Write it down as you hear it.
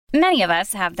Many of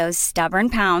us have those stubborn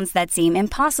pounds that seem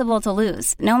impossible to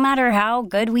lose, no matter how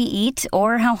good we eat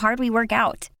or how hard we work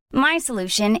out. My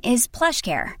solution is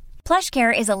PlushCare.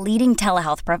 PlushCare is a leading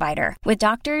telehealth provider with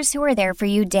doctors who are there for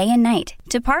you day and night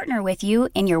to partner with you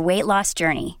in your weight loss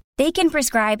journey. They can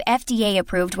prescribe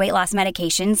FDA-approved weight loss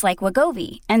medications like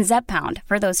Wegovy and Zepbound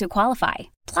for those who qualify.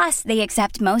 Plus, they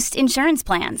accept most insurance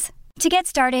plans. To get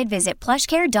started, visit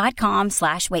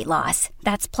plushcare.com/weightloss.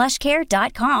 That's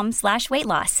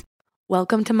plushcare.com/weightloss.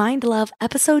 Welcome to Mind Love,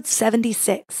 episode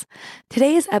 76.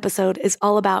 Today's episode is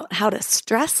all about how to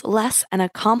stress less and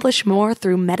accomplish more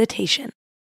through meditation.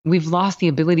 We've lost the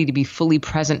ability to be fully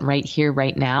present right here,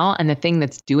 right now. And the thing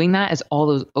that's doing that is all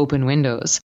those open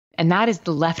windows. And that is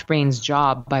the left brain's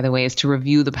job, by the way, is to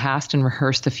review the past and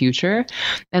rehearse the future.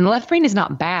 And the left brain is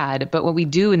not bad, but what we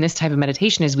do in this type of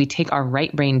meditation is we take our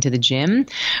right brain to the gym,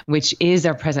 which is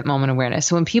our present moment awareness.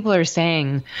 So when people are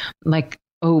saying like,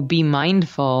 oh, be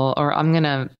mindful, or I'm going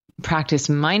to practice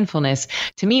mindfulness,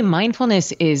 to me,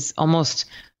 mindfulness is almost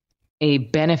a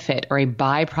benefit or a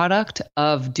byproduct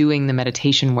of doing the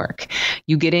meditation work.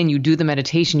 You get in, you do the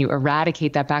meditation, you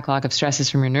eradicate that backlog of stresses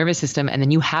from your nervous system, and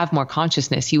then you have more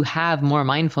consciousness, you have more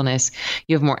mindfulness,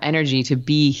 you have more energy to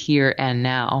be here and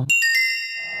now.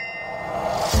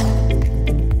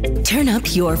 Turn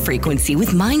up your frequency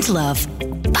with Mind Love.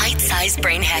 Bite-sized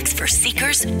brain hacks for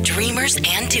seekers, dreamers,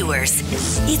 and doers.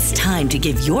 It's time to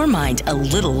give your mind a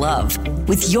little love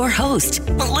with your host,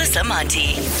 Melissa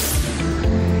Monti.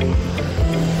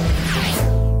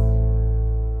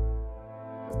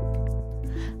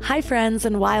 Hi, friends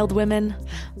and wild women.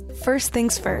 First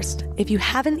things first, if you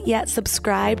haven't yet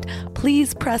subscribed,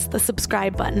 please press the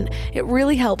subscribe button. It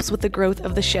really helps with the growth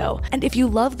of the show. And if you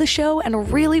love the show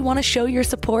and really want to show your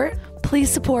support, please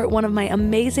support one of my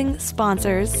amazing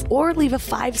sponsors or leave a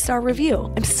 5-star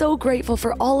review. I'm so grateful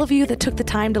for all of you that took the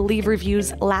time to leave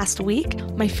reviews last week.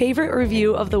 My favorite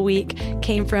review of the week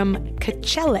came from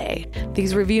Kachele.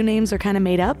 These review names are kind of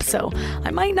made up, so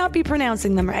I might not be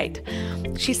pronouncing them right.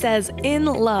 She says, "In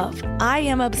love, I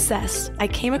am obsessed. I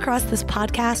came across this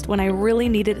podcast when I really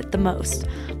needed it the most.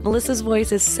 Melissa's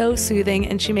voice is so soothing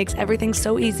and she makes everything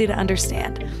so easy to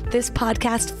understand. This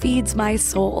podcast feeds my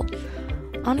soul."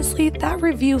 Honestly, that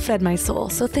review fed my soul,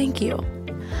 so thank you.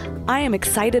 I am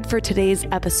excited for today's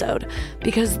episode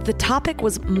because the topic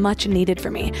was much needed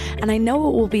for me, and I know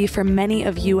it will be for many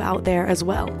of you out there as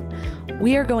well.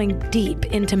 We are going deep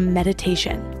into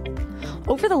meditation.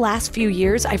 Over the last few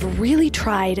years, I've really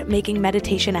tried making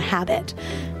meditation a habit,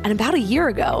 and about a year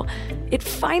ago, it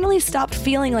finally stopped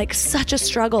feeling like such a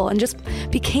struggle and just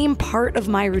became part of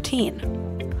my routine.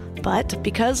 But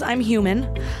because I'm human,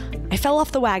 I fell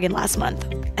off the wagon last month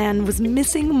and was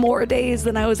missing more days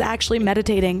than I was actually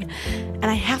meditating. And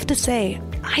I have to say,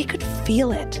 I could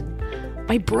feel it.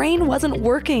 My brain wasn't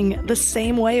working the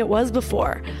same way it was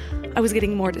before. I was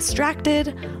getting more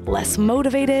distracted, less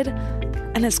motivated,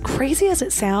 and as crazy as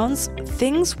it sounds,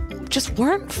 things just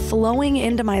weren't flowing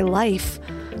into my life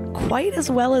quite as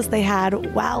well as they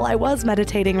had while I was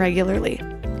meditating regularly.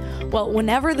 Well,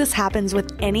 whenever this happens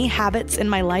with any habits in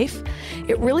my life,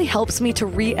 it really helps me to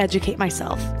re-educate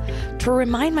myself, to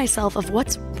remind myself of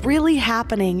what's really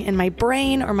happening in my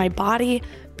brain or my body,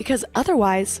 because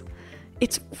otherwise,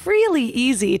 it's really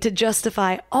easy to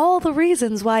justify all the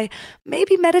reasons why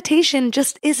maybe meditation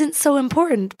just isn't so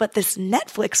important, but this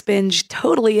Netflix binge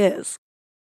totally is.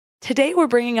 Today, we're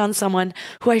bringing on someone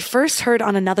who I first heard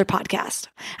on another podcast,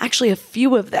 actually a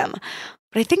few of them,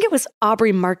 but I think it was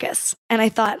Aubrey Marcus, and I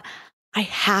thought, I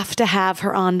have to have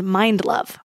her on Mind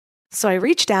Love. So I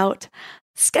reached out,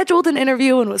 scheduled an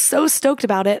interview, and was so stoked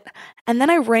about it, and then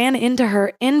I ran into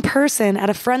her in person at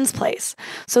a friend's place.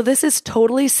 So this is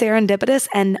totally serendipitous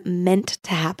and meant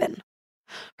to happen.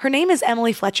 Her name is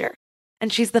Emily Fletcher,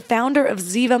 and she's the founder of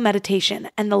Ziva Meditation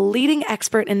and the leading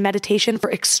expert in meditation for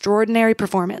extraordinary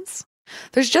performance.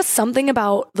 There's just something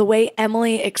about the way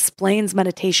Emily explains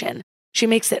meditation. She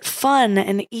makes it fun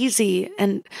and easy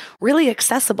and really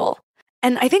accessible.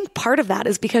 And I think part of that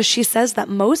is because she says that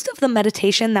most of the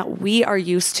meditation that we are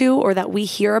used to or that we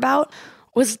hear about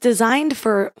was designed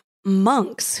for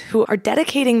monks who are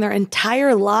dedicating their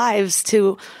entire lives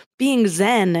to being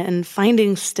Zen and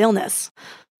finding stillness,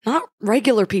 not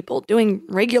regular people doing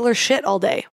regular shit all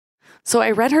day. So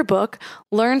I read her book,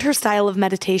 learned her style of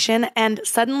meditation, and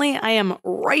suddenly I am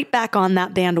right back on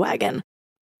that bandwagon.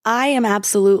 I am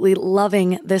absolutely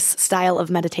loving this style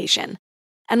of meditation.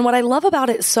 And what I love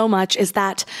about it so much is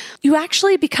that you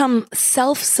actually become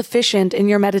self-sufficient in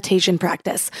your meditation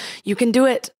practice. You can do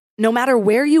it no matter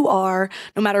where you are,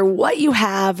 no matter what you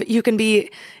have. You can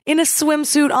be in a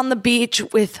swimsuit on the beach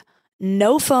with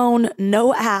no phone,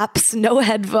 no apps, no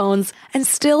headphones, and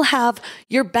still have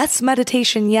your best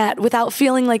meditation yet without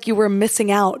feeling like you were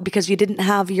missing out because you didn't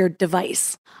have your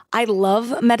device. I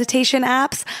love meditation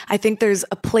apps. I think there's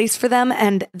a place for them,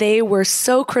 and they were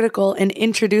so critical in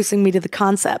introducing me to the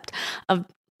concept of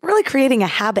really creating a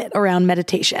habit around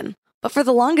meditation. But for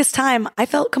the longest time, I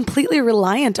felt completely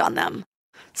reliant on them.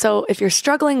 So if you're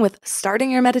struggling with starting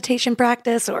your meditation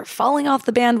practice or falling off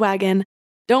the bandwagon,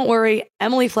 don't worry,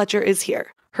 Emily Fletcher is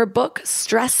here. Her book,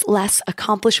 Stress Less,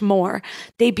 Accomplish More,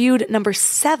 debuted number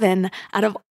 7 out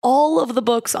of all of the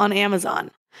books on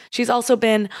Amazon. She's also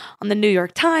been on the New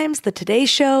York Times, The Today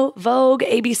Show, Vogue,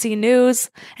 ABC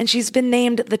News, and she's been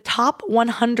named the top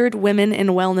 100 women in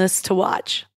wellness to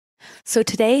watch. So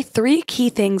today, 3 key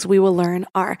things we will learn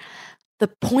are the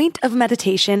point of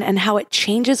meditation and how it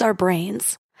changes our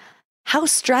brains, how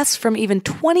stress from even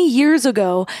 20 years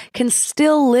ago can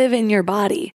still live in your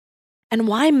body, and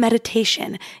why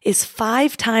meditation is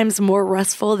 5 times more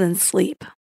restful than sleep.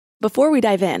 Before we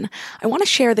dive in, I want to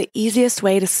share the easiest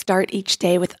way to start each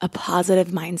day with a positive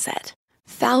mindset.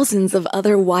 Thousands of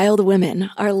other wild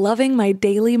women are loving my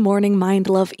daily morning Mind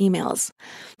Love emails.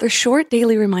 They're short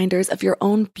daily reminders of your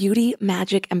own beauty,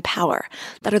 magic, and power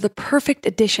that are the perfect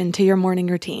addition to your morning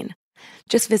routine.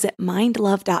 Just visit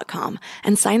mindlove.com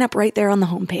and sign up right there on the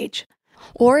homepage.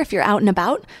 Or if you're out and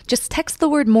about, just text the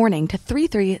word morning to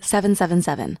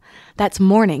 33777. That's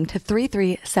morning to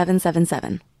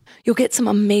 33777. You'll get some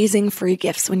amazing free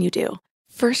gifts when you do.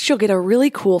 First, you'll get a really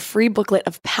cool free booklet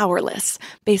of Power Lists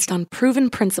based on proven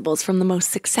principles from the most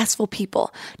successful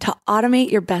people to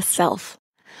automate your best self.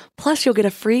 Plus, you'll get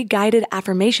a free guided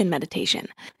affirmation meditation.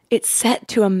 It's set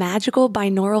to a magical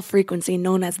binaural frequency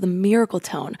known as the miracle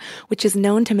tone, which is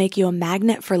known to make you a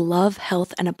magnet for love,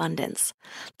 health, and abundance.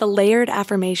 The layered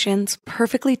affirmations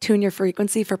perfectly tune your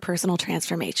frequency for personal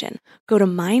transformation. Go to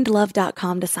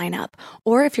mindlove.com to sign up,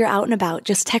 or if you're out and about,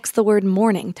 just text the word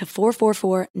morning to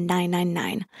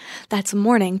 444-999. That's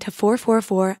morning to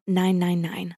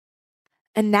 444-999.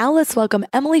 And now let's welcome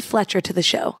Emily Fletcher to the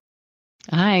show.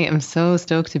 I am so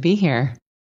stoked to be here.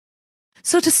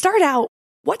 So to start out,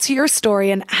 what's your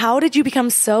story and how did you become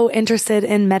so interested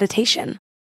in meditation?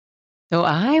 So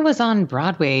I was on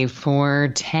Broadway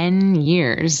for 10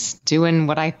 years doing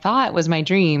what I thought was my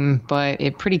dream, but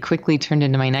it pretty quickly turned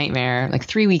into my nightmare. Like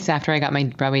 3 weeks after I got my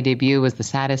Broadway debut was the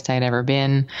saddest I'd ever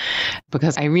been,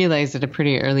 because I realized at a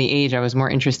pretty early age I was more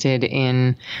interested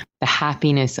in the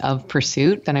happiness of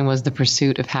pursuit than I was the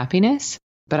pursuit of happiness.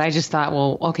 But I just thought,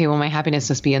 well, my happiness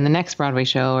must be in the next Broadway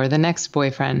show or the next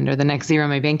boyfriend or the next zero in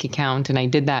my bank account. And I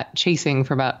did that chasing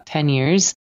for about 10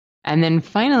 years. And then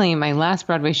finally, my last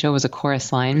Broadway show was a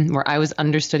chorus line where I was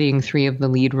understudying 3 of the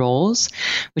lead roles,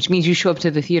 which means you show up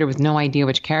to the theater with no idea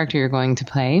which character you're going to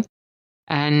play.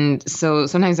 And so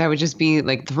sometimes I would just be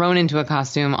like thrown into a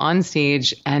costume on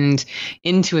stage and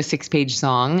into a 6-page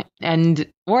song.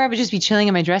 Or I would just be chilling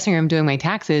in my dressing room doing my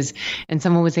taxes. And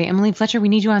someone would say, Emily Fletcher, we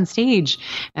need you on stage.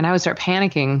 And I would start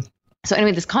panicking. So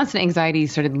anyway, this constant anxiety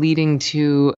started leading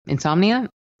to insomnia.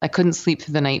 I couldn't sleep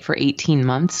through the night for 18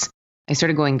 months. I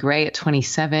started going gray at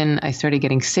 27. I started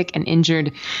getting sick and injured.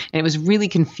 And it was really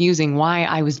confusing why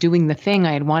I was doing the thing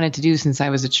I had wanted to do since I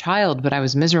was a child, but I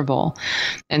was miserable.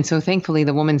 And so thankfully,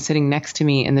 the woman sitting next to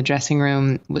me in the dressing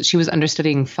room, she was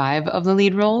understudying 5 of the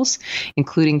lead roles,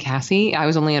 including Cassie. I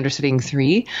was only understudying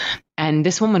 3. And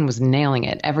this woman was nailing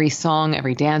it. Every song,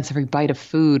 every dance, every bite of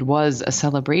food was a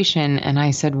celebration. And I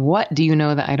said, what do you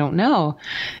know that I don't know?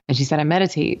 And she said, I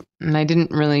meditate. And I didn't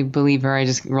really believe her. I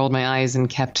just rolled my eyes and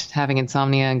kept having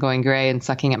insomnia and going gray and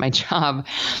sucking at my job.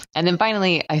 And then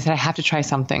finally, I said, I have to try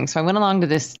something. So I went along to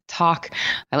this talk.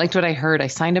 I liked what I heard. I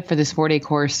signed up for this 4-day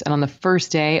course. And on the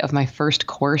first day of my first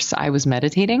course, I was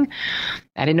meditating.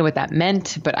 I didn't know what that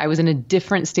meant, but I was in a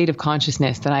different state of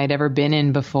consciousness than I had ever been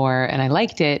in before. And I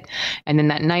liked it. And then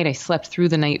that night, I slept through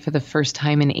the night for the first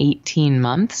time in 18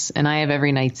 months. And I have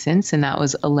every night since. And that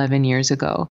was 11 years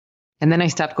ago. And then I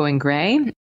stopped going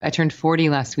gray. I turned 40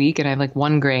 last week and I have like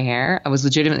 1 gray hair. I was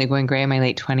legitimately going gray in my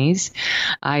late 20s.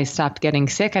 I stopped getting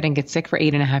sick. I didn't get sick for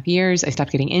 8.5 years. I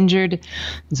stopped getting injured.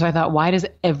 And so I thought, why does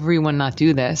everyone not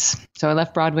do this? So I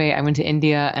left Broadway. I went to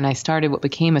India and I started what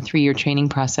became a 3-year training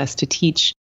process to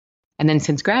teach. And then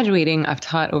since graduating, I've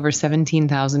taught over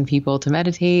 17,000 people to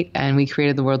meditate. And we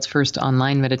created the world's first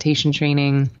online meditation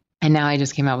training. And now I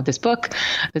just came out with this book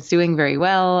that's doing very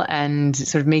well and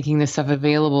sort of making this stuff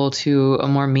available to a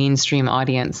more mainstream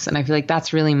audience. And I feel like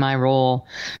that's really my role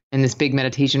in this big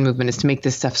meditation movement, is to make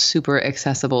this stuff super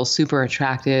accessible, super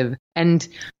attractive, and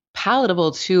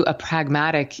palatable to a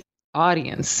pragmatic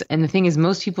audience. And the thing is,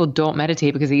 most people don't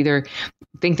meditate because they either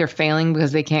think they're failing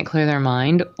because they can't clear their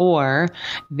mind, or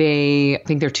they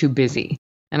think they're too busy.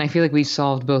 And I feel like we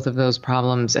solved both of those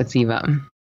problems at Ziva.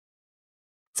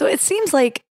 So it seems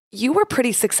like you were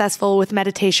pretty successful with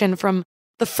meditation from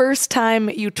the first time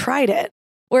you tried it.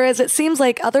 Whereas it seems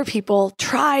like other people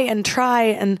try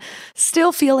and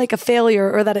still feel like a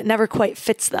failure or that it never quite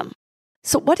fits them.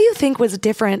 So what do you think was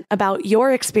different about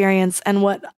your experience and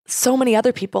what so many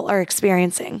other people are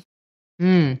experiencing?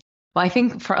 Well, I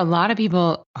think for a lot of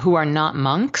people who are not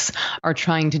monks are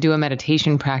trying to do a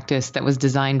meditation practice that was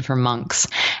designed for monks.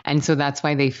 And so that's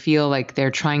why they feel like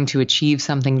they're trying to achieve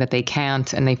something that they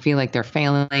can't, and they feel like they're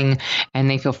failing, and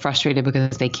they feel frustrated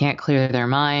because they can't clear their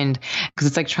mind, because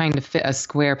it's like trying to fit a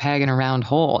square peg in a round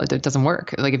hole. It doesn't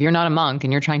work. Like if you're not a monk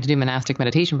and you're trying to do monastic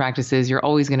meditation practices, you're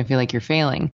always going to feel like you're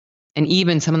failing. And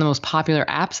even some of the most popular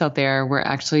apps out there were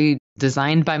actually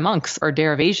designed by monks or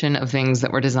derivation of things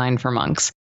that were designed for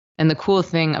monks. And the cool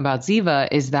thing about Ziva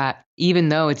is that even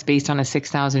though it's based on a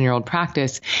 6,000-year-old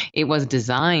practice, it was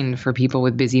designed for people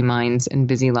with busy minds and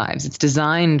busy lives. It's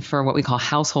designed for what we call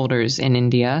householders in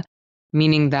India,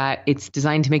 meaning that it's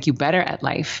designed to make you better at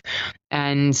life.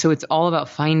 And so it's all about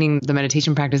finding the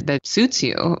meditation practice that suits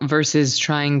you versus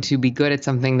trying to be good at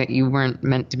something that you weren't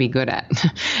meant to be good at.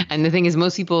 And the thing is,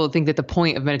 most people think that the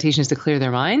point of meditation is to clear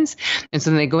their minds. And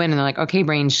so then they go in and they're like, okay,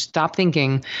 brain, stop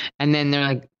thinking. And then they're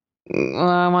like, well,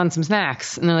 I want some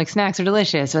snacks. And they're like, snacks are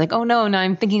delicious. They're like, oh no, now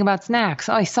I'm thinking about snacks.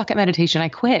 Oh, I suck at meditation. I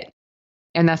quit.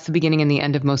 And that's the beginning and the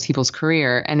end of most people's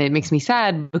career. And it makes me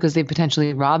sad because they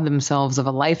potentially rob themselves of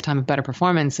a lifetime of better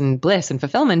performance and bliss and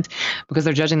fulfillment because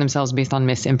they're judging themselves based on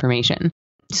misinformation.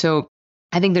 So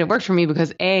I think that it worked for me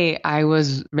because A, I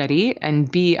was ready,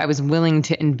 and B, I was willing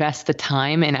to invest the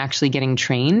time in actually getting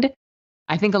trained.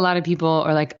 I think a lot of people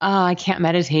are like, oh, I can't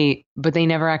meditate, but they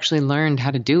never actually learned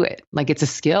how to do it. Like it's a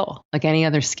skill, like any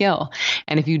other skill.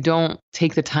 And if you don't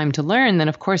take the time to learn, then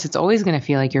of course it's always going to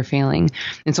feel like you're failing.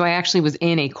 And so I actually was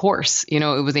in a course, it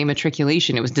was a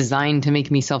matriculation. It was designed to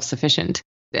make me self-sufficient.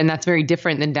 And that's very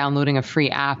different than downloading a free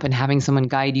app and having someone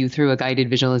guide you through a guided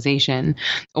visualization,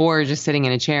 or just sitting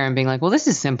in a chair and being like, well, this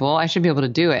is simple. I should be able to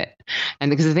do it. And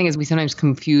because the thing is, we sometimes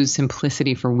confuse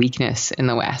simplicity for weakness in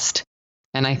the West.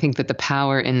 And I think that the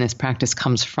power in this practice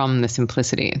comes from the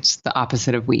simplicity. It's the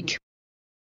opposite of weak.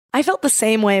 I felt the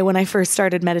same way when I first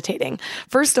started meditating.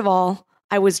 First of all,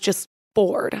 I was just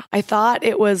bored. I thought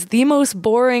it was the most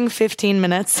boring 15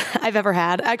 minutes I've ever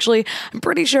had. Actually, I'm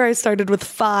pretty sure I started with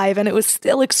 5 and it was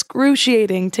still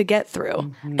excruciating to get through.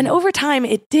 Mm-hmm. And over time,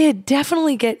 it did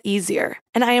definitely get easier.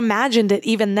 And I imagined it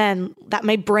even then that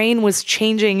my brain was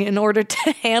changing in order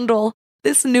to handle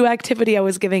this new activity I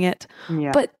was giving it. Yeah.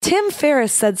 But Tim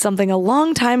Ferriss said something a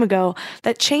long time ago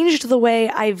that changed the way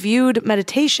I viewed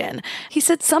meditation. He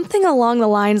said something along the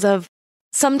lines of,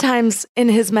 sometimes in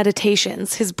his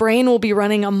meditations, his brain will be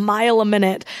running a mile a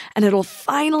minute and it'll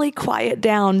finally quiet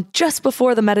down just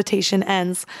before the meditation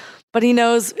ends. But he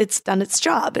knows it's done its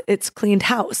job. It's cleaned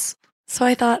house. So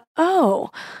I thought,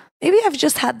 oh, maybe I've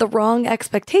just had the wrong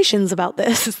expectations about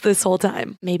this whole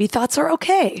time. Maybe thoughts are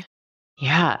okay.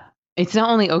 Yeah. It's not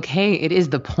only okay, it is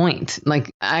the point.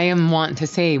 Like I want to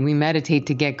say, we meditate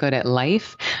to get good at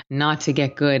life, not to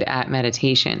get good at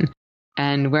meditation.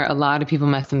 And where a lot of people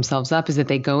mess themselves up is that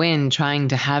they go in trying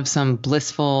to have some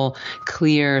blissful,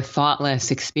 clear,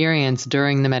 thoughtless experience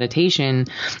during the meditation.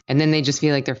 And then they just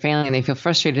feel like they're failing and they feel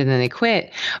frustrated and then they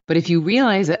quit. But if you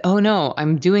realize that, oh no,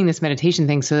 I'm doing this meditation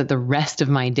thing so that the rest of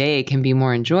my day can be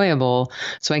more enjoyable,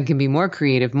 so I can be more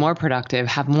creative, more productive,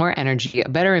 have more energy, a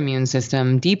better immune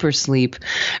system, deeper sleep,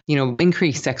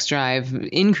 increased sex drive,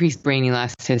 increased brain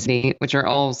elasticity, which are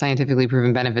all scientifically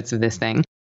proven benefits of this thing.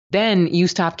 Then you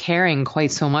stop caring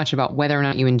quite so much about whether or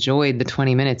not you enjoyed the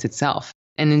 20 minutes itself.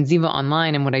 And in Ziva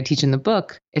Online and what I teach in the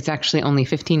book, it's actually only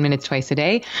 15 minutes twice a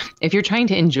day. If you're trying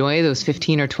to enjoy those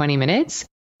 15 or 20 minutes,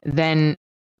 then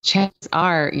chances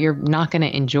are you're not going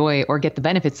to enjoy or get the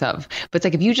benefits of. But it's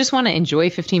like, if you just want to enjoy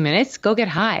 15 minutes, go get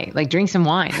high, like drink some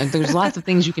wine. There's lots of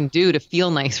things you can do to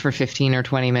feel nice for 15 or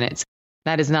 20 minutes.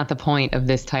 That is not the point of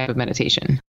this type of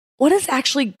meditation. What is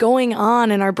actually going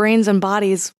on in our brains and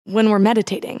bodies when we're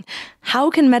meditating? How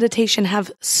can meditation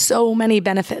have so many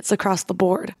benefits across the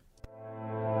board?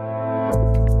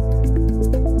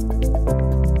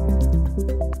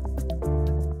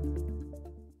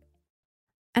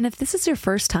 And if this is your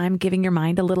first time giving your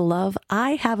mind a little love,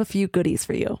 I have a few goodies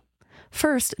for you.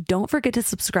 First, don't forget to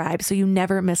subscribe so you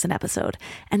never miss an episode.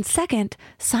 And second,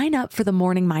 sign up for the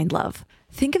Morning Mind Love.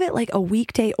 Think of it like a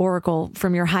weekday oracle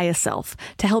from your highest self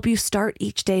to help you start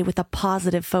each day with a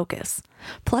positive focus.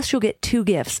 Plus, you'll get 2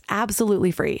 gifts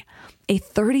absolutely free: a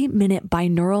 30-minute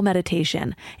binaural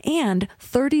meditation and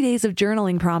 30 days of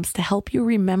journaling prompts to help you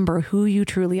remember who you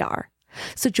truly are.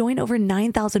 So join over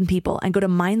 9,000 people and go to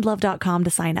mindlove.com to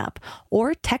sign up,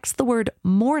 or text the word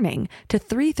morning to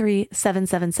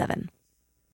 33777.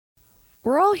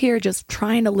 We're all here just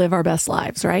trying to live our best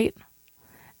lives, right?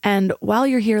 And while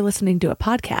you're here listening to a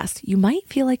podcast, you might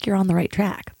feel like you're on the right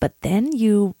track, but then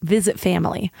you visit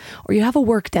family, or you have a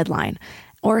work deadline,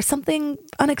 or something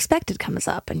unexpected comes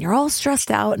up and you're all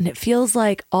stressed out and it feels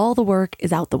like all the work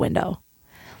is out the window.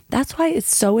 That's why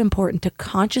it's so important to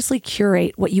consciously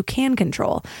curate what you can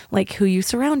control, like who you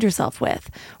surround yourself with,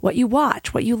 what you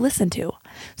watch, what you listen to.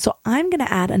 So I'm going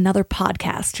to add another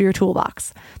podcast to your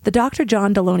toolbox, The Dr.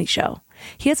 John Deloney Show.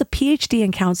 He has a PhD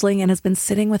in counseling and has been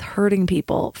sitting with hurting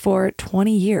people for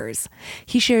 20 years.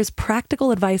 He shares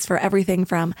practical advice for everything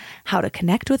from how to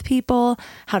connect with people,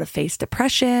 how to face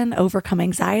depression, overcome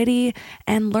anxiety,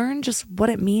 and learn just what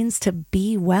it means to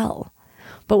be well.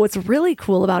 But what's really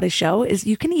cool about his show is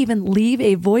you can even leave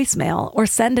a voicemail or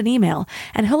send an email,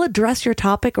 and he'll address your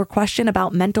topic or question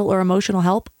about mental or emotional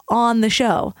help on the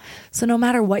show. So no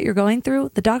matter what you're going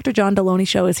through, the Dr. John Deloney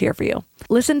Show is here for you.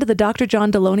 Listen to the Dr. John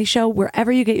Deloney Show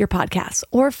wherever you get your podcasts,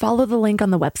 or follow the link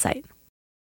on the website.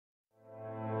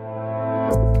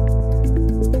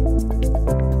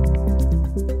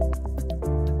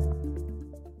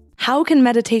 How can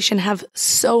meditation have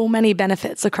so many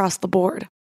benefits across the board?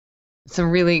 It's a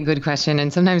really good question.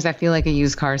 And sometimes I feel like a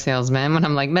used car salesman when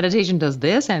I'm like, meditation does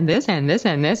this and this and this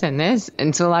and this and this.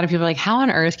 And so a lot of people are like, how on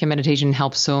earth can meditation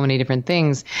help so many different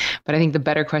things? But I think the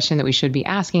better question that we should be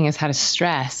asking is, how does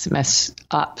stress mess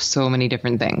up so many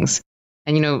different things?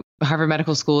 And, Harvard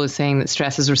Medical School is saying that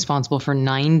stress is responsible for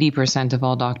 90% of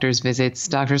all doctors' visits.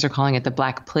 Doctors are calling it the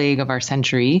black plague of our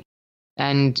century.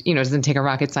 And, it doesn't take a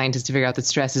rocket scientist to figure out that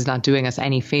stress is not doing us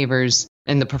any favors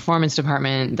in the performance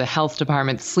department, the health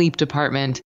department, sleep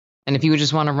department. And if you would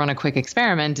just want to run a quick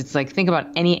experiment, it's like, think about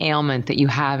any ailment that you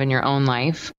have in your own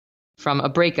life, from a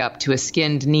breakup to a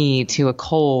skinned knee to a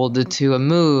cold to a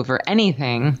move or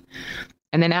anything.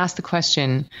 And then ask the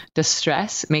question, does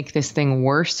stress make this thing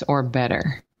worse or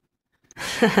better?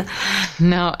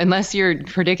 No, unless your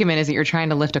predicament is that you're trying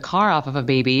to lift a car off of a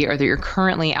baby, or that you're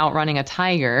currently outrunning a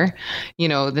tiger,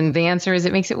 then the answer is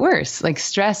it makes it worse. Like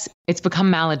stress, it's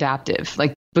become maladaptive.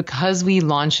 Like, because we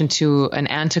launch into an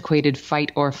antiquated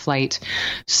fight or flight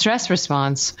stress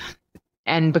response,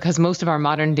 and because most of our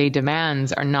modern day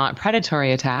demands are not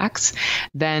predatory attacks,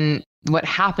 then what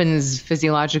happens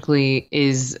physiologically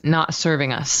is not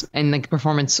serving us in the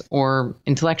performance or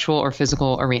intellectual or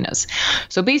physical arenas.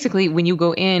 So basically, when you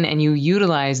go in and you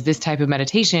utilize this type of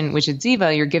meditation, which is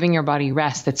Ziva, you're giving your body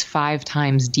rest that's 5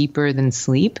 times deeper than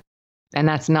sleep. And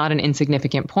that's not an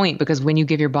insignificant point, because when you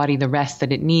give your body the rest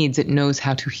that it needs, it knows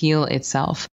how to heal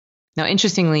itself. Now,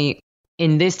 interestingly,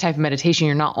 in this type of meditation,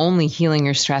 you're not only healing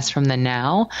your stress from the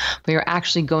now, but you're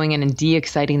actually going in and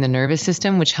de-exciting the nervous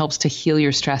system, which helps to heal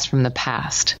your stress from the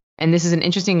past. And this is an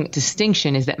interesting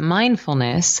distinction, is that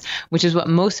mindfulness, which is what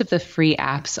most of the free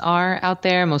apps are out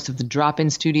there, most of the drop-in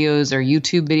studios or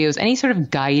YouTube videos, any sort of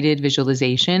guided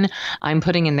visualization, I'm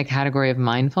putting in the category of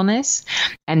mindfulness.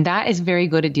 And that is very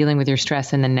good at dealing with your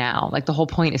stress in the now. Like, the whole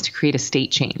point is to create a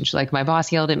state change. Like, my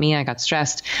boss yelled at me, I got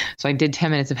stressed, so I did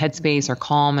 10 minutes of headspace or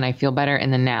calm, and I feel better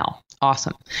in the now.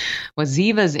 Awesome. What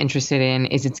Ziva is interested in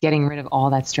is it's getting rid of all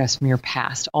that stress from your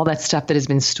past, all that stuff that has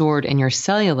been stored in your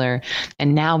cellular.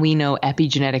 And now we know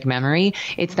epigenetic memory.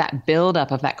 It's that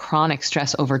buildup of that chronic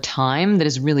stress over time that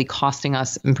is really costing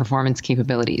us in performance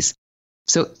capabilities.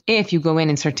 So if you go in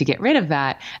and start to get rid of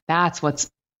that, that's what's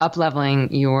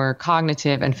up-leveling your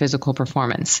cognitive and physical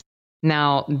performance.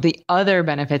 Now, the other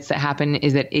benefits that happen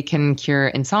is that it can cure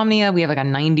insomnia. We have like a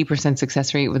 90%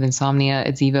 success rate with insomnia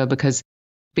at Ziva, because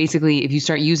basically, if you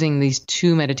start using these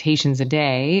 2 meditations a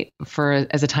day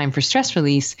as a time for stress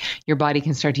release, your body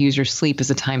can start to use your sleep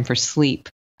as a time for sleep.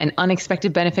 An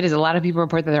unexpected benefit is a lot of people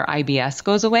report that their IBS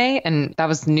goes away. And that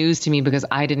was news to me, because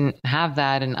I didn't have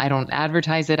that and I don't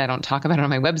advertise it. I don't talk about it on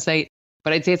my website.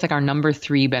 But I'd say it's like our number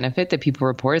 3 benefit that people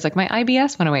report is like, my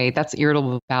IBS went away. That's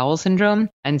irritable bowel syndrome.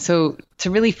 And so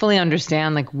to really fully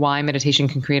understand like why meditation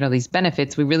can create all these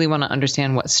benefits, we really want to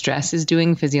understand what stress is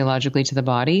doing physiologically to the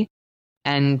body.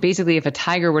 And basically, if a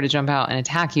tiger were to jump out and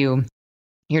attack you,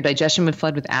 your digestion would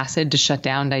flood with acid to shut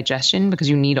down digestion, because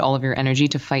you need all of your energy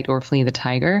to fight or flee the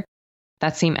tiger.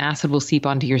 That same acid will seep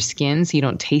onto your skin, so you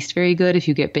don't taste very good if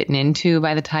you get bitten into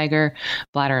by the tiger.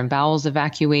 Bladder and bowels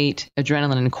evacuate,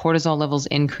 adrenaline and cortisol levels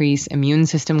increase, immune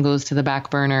system goes to the back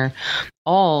burner,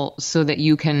 all so that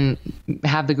you can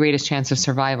have the greatest chance of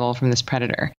survival from this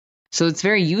predator. So it's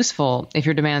very useful if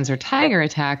your demands are tiger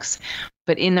attacks.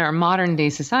 But in our modern day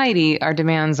society, our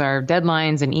demands are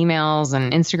deadlines and emails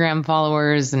and Instagram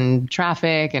followers and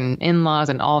traffic and in-laws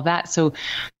and all of that. So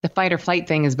the fight or flight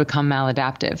thing has become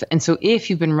maladaptive. And so if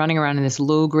you've been running around in this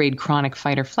low-grade chronic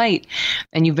fight or flight,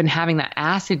 and you've been having that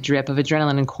acid drip of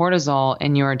adrenaline and cortisol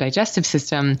in your digestive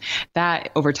system,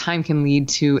 that over time can lead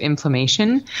to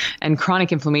inflammation. And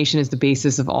chronic inflammation is the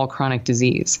basis of all chronic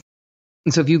disease.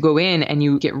 And so if you go in and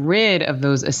you get rid of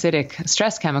those acidic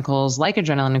stress chemicals like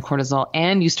adrenaline and cortisol,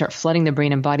 and you start flooding the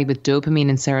brain and body with dopamine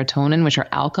and serotonin, which are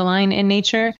alkaline in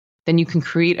nature, then you can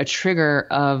create a trigger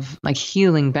of like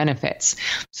healing benefits.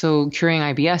 So curing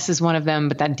IBS is one of them,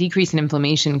 but that decrease in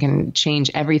inflammation can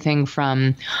change everything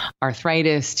from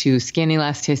arthritis to skin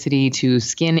elasticity to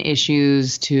skin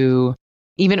issues to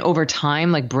even over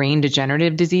time, like brain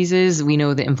degenerative diseases. We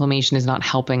know that inflammation is not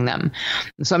helping them.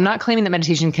 So I'm not claiming that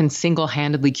meditation can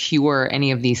single-handedly cure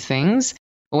any of these things.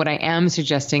 But what I am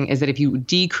suggesting is that if you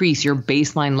decrease your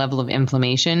baseline level of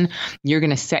inflammation, you're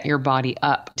going to set your body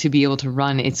up to be able to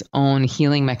run its own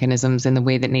healing mechanisms in the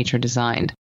way that nature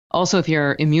designed. Also, if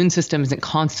your immune system isn't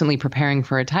constantly preparing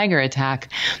for a tiger attack,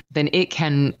 then it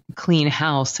can clean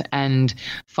house and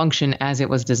function as it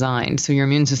was designed. So your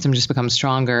immune system just becomes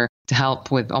stronger to help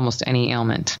with almost any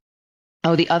ailment.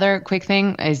 Oh, the other quick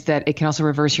thing is that it can also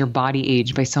reverse your body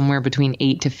age by somewhere between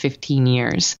 8 to 15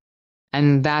 years.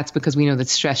 And that's because we know that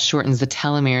stress shortens the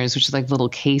telomeres, which is like little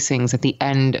casings at the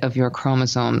end of your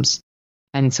chromosomes.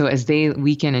 And so as they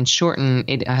weaken and shorten,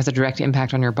 it has a direct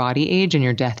impact on your body age and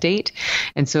your death date.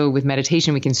 And so with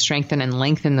meditation, we can strengthen and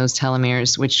lengthen those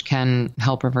telomeres, which can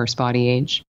help reverse body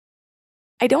age.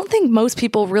 I don't think most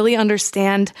people really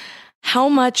understand how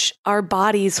much our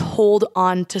bodies hold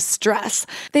on to stress.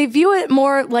 They view it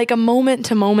more like a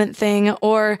moment-to-moment thing,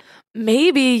 or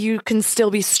maybe you can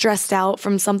still be stressed out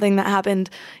from something that happened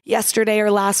yesterday or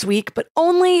last week, but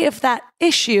only if that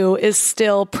issue is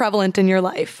still prevalent in your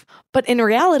life. But in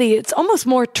reality, it's almost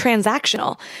more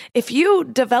transactional. If you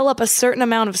develop a certain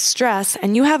amount of stress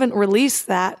and you haven't released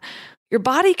that, your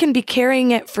body can be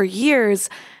carrying it for years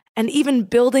and even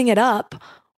building it up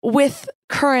with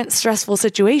current stressful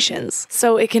situations.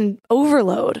 So it can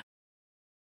overload.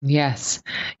 Yes,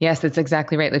 that's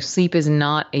exactly right. Like sleep is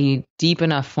not a deep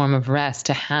enough form of rest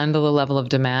to handle the level of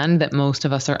demand that most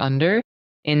of us are under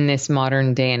in this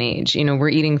modern day and age. You know, we're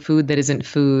eating food that isn't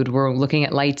food. We're looking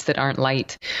at lights that aren't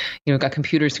light. You know, we've got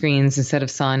computer screens instead of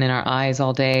sun in our eyes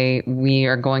all day. We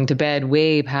are going to bed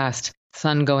way past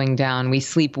sun going down. We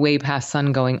sleep way past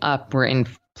sun going up. We're in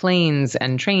planes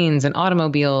and trains and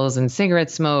automobiles and cigarette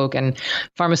smoke and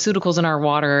pharmaceuticals in our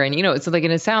water. And, you know, it's like,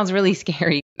 and it sounds really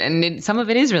scary. And some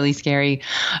of it is really scary.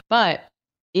 But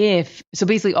so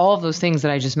basically all of those things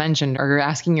that I just mentioned are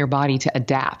asking your body to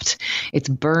adapt. It's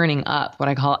burning up what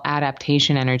I call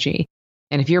adaptation energy.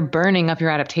 And if you're burning up your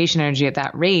adaptation energy at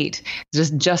that rate,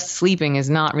 just sleeping is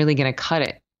not really going to cut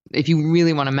it if you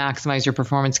really want to maximize your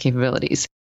performance capabilities.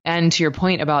 And to your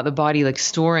point about the body like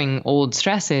storing old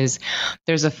stresses,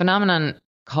 there's a phenomenon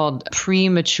called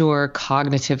premature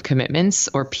cognitive commitments,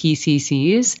 or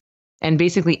PCCs. And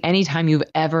basically, anytime you've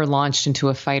ever launched into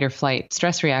a fight or flight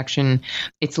stress reaction,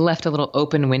 it's left a little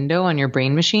open window on your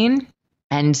brain machine.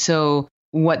 And so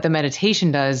what the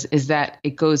meditation does is that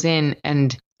it goes in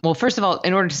and, well, first of all,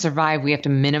 in order to survive, we have to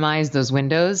minimize those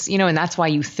windows, you know, and that's why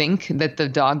you think that the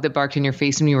dog that barked in your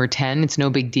face when you were 10, it's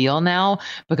no big deal now,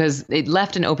 because it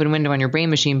left an open window on your brain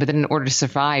machine. But then in order to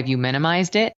survive, you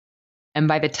minimized it. And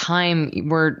by the time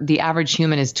the average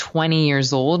human is 20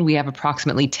 years old, we have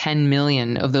approximately 10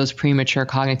 million of those premature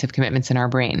cognitive commitments in our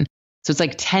brain. So it's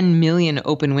like 10 million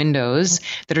open windows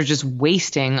that are just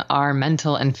wasting our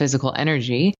mental and physical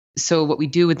energy. So what we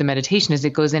do with the meditation is it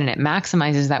goes in and it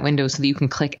maximizes that window so that you can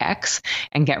click X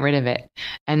and get rid of it.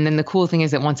 And then the cool thing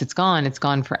is that once it's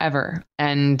gone forever.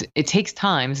 And it takes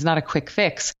time. It's not a quick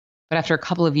fix. But after a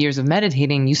couple of years of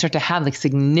meditating, you start to have like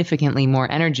significantly more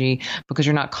energy because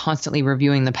you're not constantly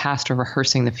reviewing the past or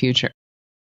rehearsing the future.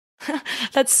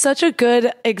 That's such a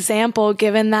good example,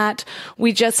 given that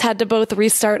we just had to both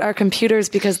restart our computers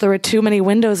because there were too many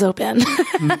windows open.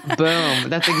 Boom.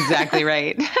 That's exactly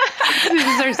right. This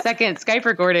is our second Skype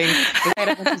recording. I had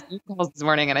a bunch of Zoom calls this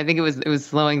morning, and I think it was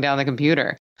slowing down the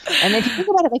computer. And if you think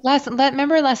about it, like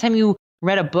remember last time you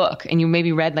read a book and you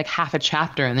maybe read like half a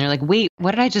chapter and they're like, wait,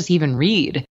 what did I just even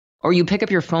read? Or you pick up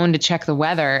your phone to check the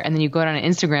weather and then you go down an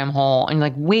Instagram hole and you're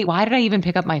like, wait, why did I even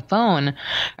pick up my phone?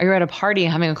 Or you're at a party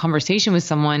having a conversation with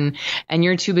someone and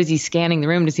you're too busy scanning the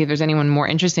room to see if there's anyone more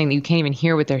interesting that you can't even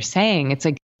hear what they're saying. It's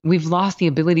like we've lost the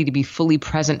ability to be fully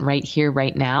present right here,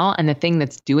 right now. And the thing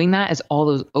that's doing that is all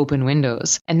those open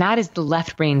windows. And that is the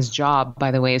left brain's job, by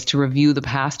the way, is to review the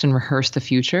past and rehearse the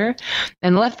future.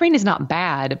 And the left brain is not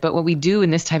bad, but what we do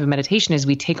in this type of meditation is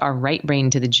we take our right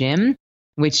brain to the gym,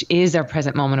 which is our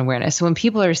present moment awareness. So when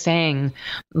people are saying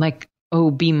like, oh,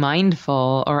 be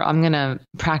mindful, or I'm going to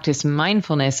practice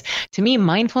mindfulness, to me,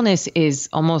 mindfulness is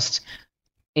almost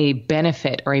a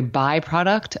benefit or a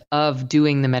byproduct of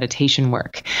doing the meditation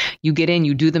work. You get in,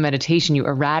 you do the meditation, you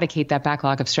eradicate that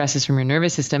backlog of stresses from your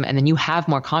nervous system, and then you have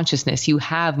more consciousness, you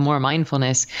have more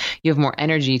mindfulness, you have more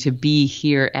energy to be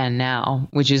here and now,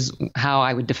 which is how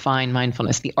I would define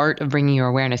mindfulness, the art of bringing your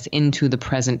awareness into the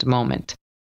present moment.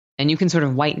 And you can sort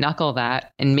of white knuckle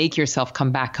that and make yourself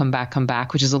come back,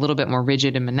 which is a little bit more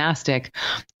rigid and monastic.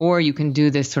 Or you can do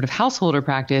this sort of householder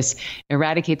practice,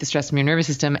 eradicate the stress from your nervous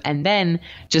system, and then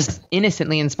just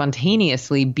innocently and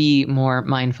spontaneously be more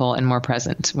mindful and more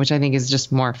present, which I think is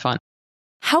just more fun.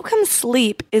 How come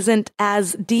sleep isn't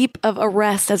as deep of a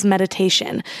rest as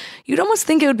meditation? You'd almost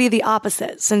think it would be the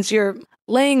opposite, since you're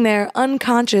laying there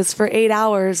unconscious for 8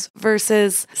 hours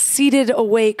versus seated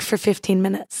awake for 15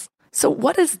 minutes. So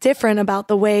what is different about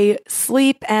the way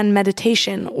sleep and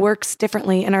meditation works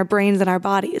differently in our brains and our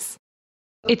bodies?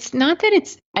 It's not that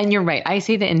it's, and you're right, I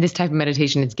say that in this type of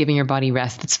meditation, it's giving your body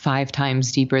rest that's 5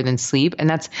 times deeper than sleep. And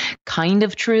that's kind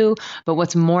of true. But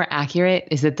what's more accurate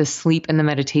is that the sleep and the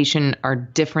meditation are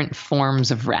different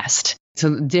forms of rest.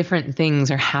 So different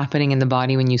things are happening in the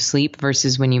body when you sleep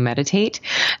versus when you meditate.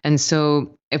 And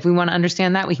so if we want to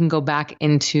understand that, we can go back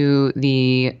into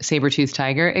the saber-toothed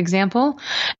tiger example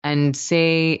and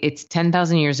say it's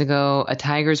 10,000 years ago, a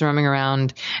tiger's roaming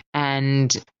around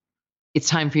and it's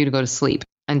time for you to go to sleep.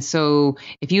 And so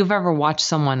if you've ever watched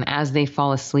someone as they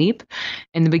fall asleep,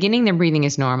 in the beginning, their breathing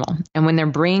is normal. And when their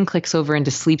brain clicks over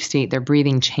into sleep state, their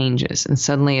breathing changes. And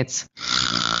suddenly it's...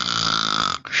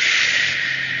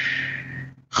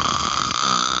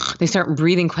 They start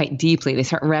breathing quite deeply. They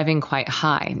start revving quite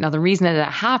high. Now, the reason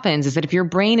that happens is that if your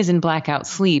brain is in blackout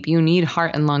sleep, you need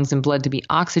heart and lungs and blood to be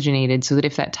oxygenated so that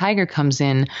if that tiger comes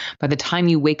in, by the time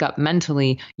you wake up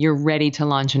mentally, you're ready to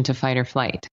launch into fight or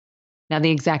flight. Now, the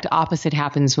exact opposite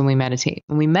happens when we meditate.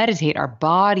 When we meditate, our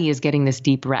body is getting this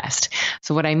deep rest.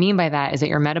 So what I mean by that is that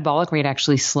your metabolic rate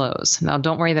actually slows. Now,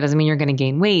 don't worry, that doesn't mean you're going to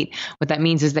gain weight. What that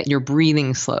means is that your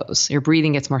breathing slows. Your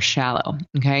breathing gets more shallow,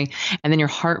 okay? And then your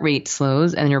heart rate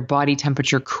slows and your body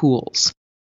temperature cools.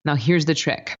 Now, here's the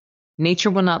trick.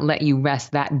 Nature will not let you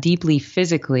rest that deeply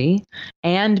physically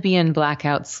and be in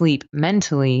blackout sleep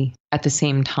mentally at the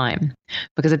same time.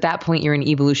 Because at that point, you're an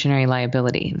evolutionary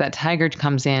liability. That tiger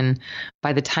comes in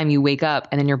by the time you wake up,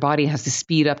 and then your body has to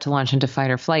speed up to launch into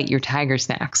fight or flight, your tiger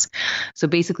snacks. So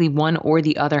basically, one or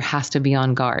the other has to be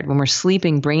on guard. When we're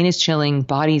sleeping, brain is chilling,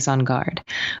 body's on guard.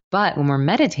 But when we're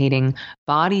meditating,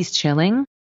 body's chilling,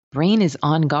 brain is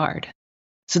on guard.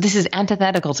 So this is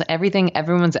antithetical to everything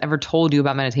everyone's ever told you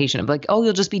about meditation. Like, oh,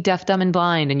 you'll just be deaf, dumb, and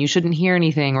blind, and you shouldn't hear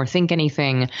anything or think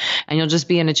anything, and you'll just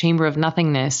be in a chamber of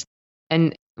nothingness.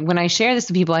 And when I share this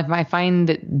to people, I find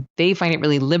that they find it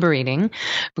really liberating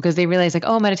because they realize like,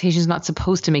 oh, meditation is not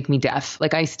supposed to make me deaf.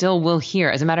 Like I still will hear.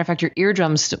 As a matter of fact, your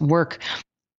eardrums work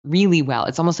really well.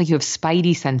 It's almost like you have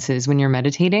spidey senses when you're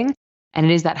meditating. And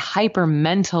it is that hyper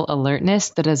mental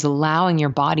alertness that is allowing your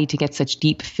body to get such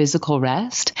deep physical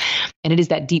rest. And it is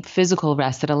that deep physical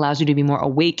rest that allows you to be more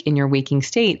awake in your waking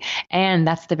state. And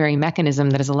that's the very mechanism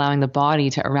that is allowing the body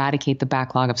to eradicate the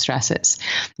backlog of stresses,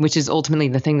 which is ultimately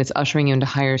the thing that's ushering you into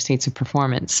higher states of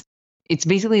performance. It's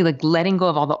basically like letting go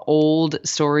of all the old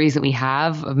stories that we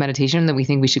have of meditation that we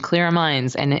think we should clear our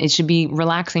minds and it should be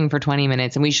relaxing for 20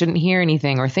 minutes and we shouldn't hear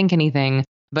anything or think anything.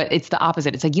 But it's the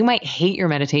opposite. It's like you might hate your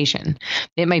meditation.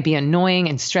 It might be annoying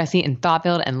and stressy and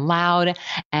thought-filled and loud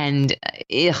and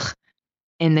ugh.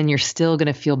 And then you're still going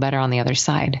to feel better on the other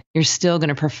side. You're still going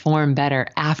to perform better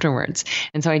afterwards.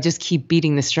 And so I just keep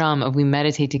beating this drum of we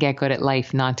meditate to get good at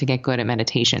life, not to get good at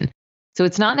meditation. So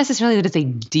it's not necessarily that it's a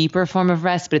deeper form of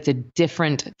rest, but it's a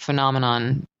different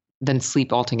phenomenon than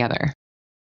sleep altogether.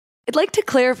 I'd like to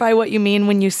clarify what you mean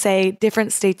when you say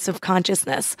different states of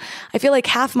consciousness. I feel like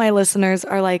half my listeners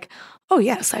are like, oh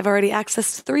yes, I've already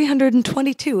accessed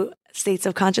 322 states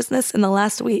of consciousness in the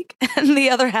last week. And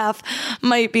the other half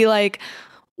might be like,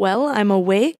 well, I'm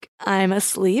awake, I'm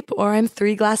asleep, or I'm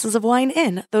 3 glasses of wine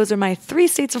in. Those are my 3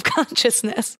 states of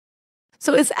consciousness.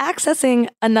 So is accessing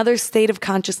another state of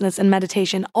consciousness in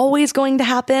meditation always going to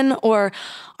happen? Or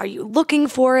are you looking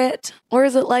for it? Or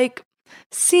is it like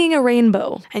seeing a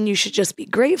rainbow and you should just be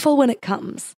grateful when it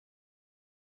comes?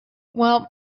 Well,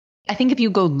 I think if you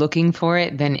go looking for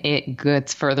it, then it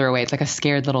gets further away. It's like a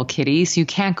scared little kitty. So you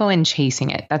can't go in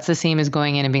chasing it. That's the same as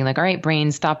going in and being like, all right,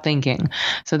 brain, stop thinking.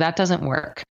 So that doesn't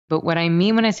work. But what I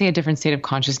mean when I say a different state of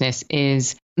consciousness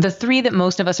is the three that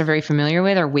most of us are very familiar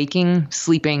with are waking,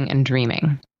 sleeping, and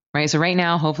dreaming, right? So right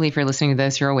now, hopefully, if you're listening to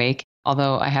this, you're awake.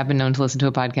 Although I have been known to listen to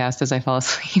a podcast as I fall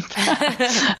asleep.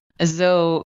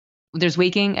 So there's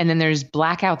waking, and then there's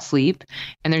blackout sleep,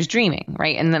 and there's dreaming,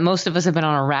 right? And most of us have been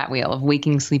on a rat wheel of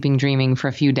waking, sleeping, dreaming for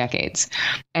a few decades.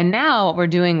 And now what we're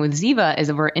doing with Ziva is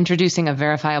that we're introducing a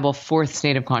verifiable fourth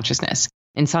state of consciousness.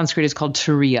 In Sanskrit, it's called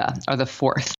Turiya, or the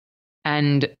fourth.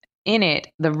 And in it,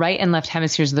 the right and left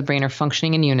hemispheres of the brain are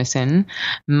functioning in unison.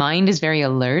 Mind is very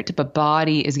alert, but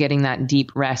body is getting that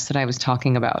deep rest that I was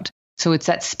talking about. So it's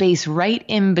that space right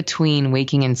in between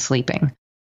waking and sleeping.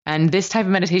 And this type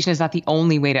of meditation is not the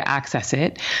only way to access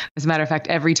it. As a matter of fact,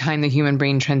 every time the human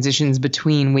brain transitions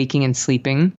between waking and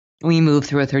sleeping, we move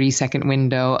through a 30-second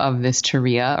window of this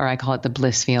turiya, or I call it the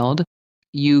bliss field.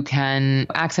 You can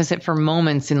access it for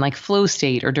moments in like flow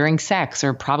state or during sex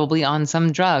or probably on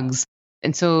some drugs.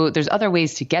 And so there's other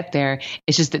ways to get there.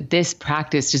 It's just that this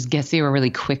practice just gets there really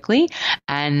quickly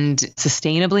and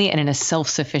sustainably and in a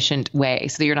self-sufficient way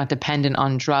so that you're not dependent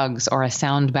on drugs or a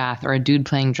sound bath or a dude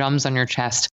playing drums on your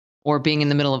chest or being in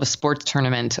the middle of a sports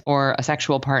tournament or a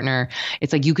sexual partner.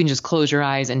 It's like you can just close your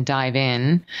eyes and dive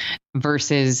in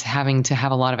versus having to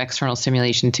have a lot of external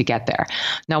stimulation to get there.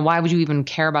 Now, why would you even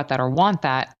care about that or want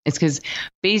that? It's because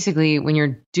basically when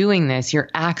you're doing this, you're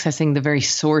accessing the very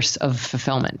source of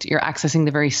fulfillment. You're accessing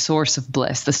the very source of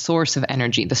bliss, the source of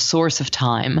energy, the source of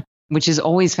time, which is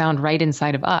always found right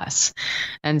inside of us.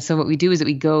 And so what we do is that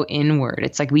we go inward.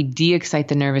 It's like we de-excite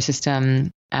the nervous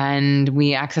system and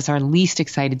we access our least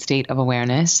excited state of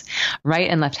awareness. Right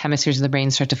and left hemispheres of the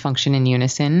brain start to function in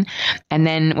unison. And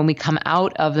then when we come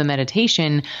out of the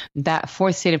meditation, that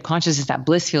fourth state of consciousness, that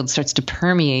bliss field, starts to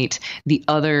permeate the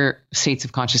other states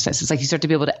of consciousness. It's like you start to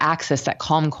be able to access that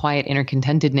calm, quiet, inner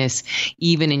contentedness,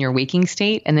 even in your waking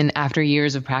state. And then after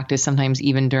years of practice, sometimes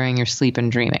even during your sleep and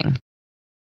dreaming.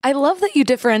 I love that you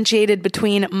differentiated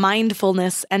between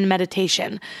mindfulness and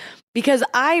meditation, because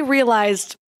I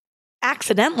realized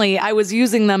accidentally I was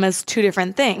using them as two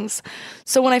different things.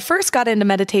 So when I first got into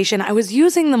meditation, I was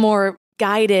using the more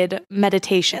guided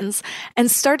meditations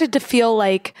and started to feel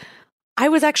like I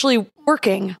was actually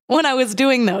working when I was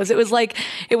doing those. It was like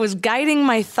it was guiding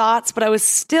my thoughts, but I was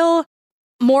still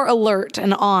more alert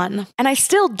and on. And I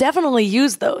still definitely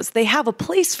use those. They have a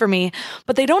place for me,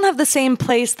 but they don't have the same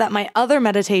place that my other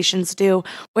meditations do,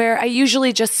 where I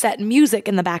usually just set music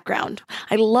in the background.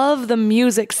 I love the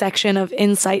music section of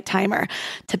Insight Timer.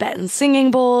 Tibetan singing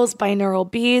bowls,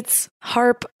 binaural beats,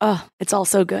 harp. It's all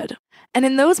so good. And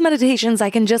in those meditations,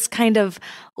 I can just kind of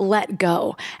let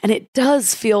go. And it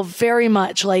does feel very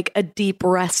much like a deep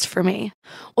rest for me.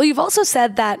 Well, you've also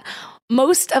said that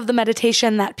most of the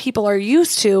meditation that people are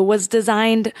used to was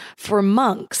designed for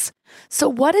monks. So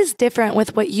what is different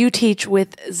with what you teach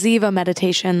with Ziva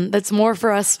meditation that's more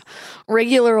for us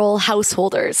regular old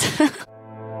householders?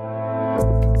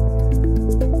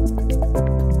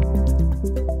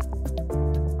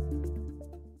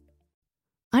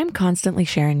 I'm constantly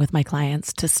sharing with my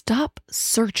clients to stop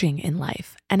searching in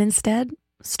life and instead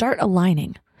start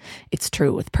aligning. It's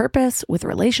true with purpose, with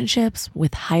relationships,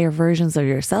 with higher versions of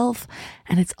yourself,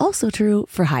 and it's also true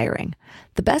for hiring.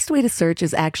 The best way to search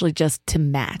is actually just to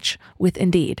match with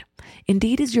Indeed.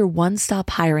 Indeed is your one-stop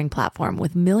hiring platform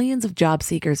with millions of job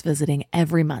seekers visiting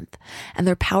every month, and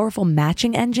their powerful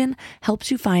matching engine helps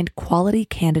you find quality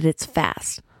candidates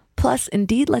fast. Plus,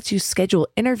 Indeed lets you schedule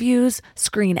interviews,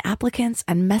 screen applicants,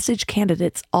 and message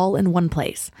candidates all in one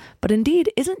place. But Indeed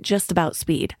isn't just about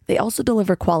speed. They also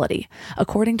deliver quality.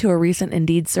 According to a recent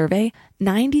Indeed survey,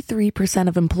 93%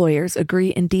 of employers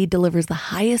agree Indeed delivers the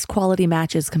highest quality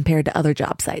matches compared to other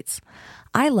job sites.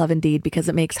 I love Indeed because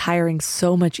it makes hiring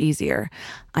so much easier.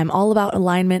 I'm all about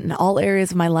alignment in all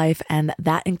areas of my life, and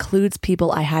that includes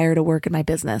people I hire to work in my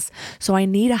business. So I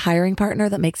need a hiring partner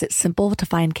that makes it simple to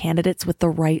find candidates with the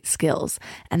right skills.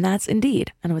 And that's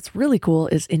Indeed. And what's really cool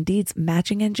is Indeed's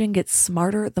matching engine gets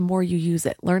smarter the more you use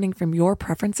it, learning from your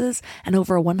preferences and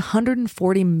over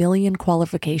 140 million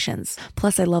qualifications.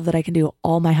 Plus, I love that I can do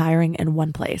all my hiring in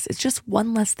one place. It's just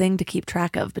one less thing to keep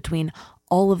track of between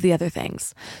all of the other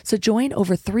things. So join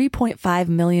over 3.5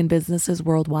 million businesses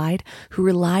worldwide who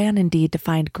rely on Indeed to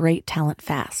find great talent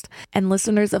fast. And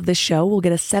listeners of this show will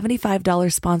get a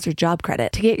 $75 sponsored job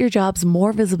credit to get your jobs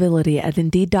more visibility at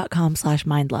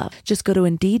Indeed.com/mindlove. Just go to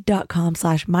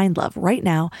Indeed.com/mindlove right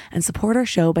now and support our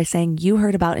show by saying you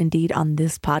heard about Indeed on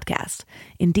this podcast.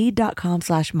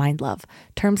 Indeed.com/mindlove.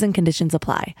 Terms and conditions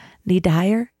apply. Need to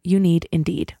hire? You need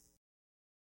Indeed.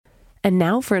 And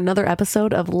now for another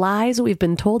episode of Lies We've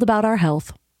Been Told About Our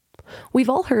Health. We've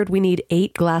all heard we need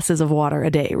 8 glasses of water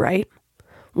a day, right?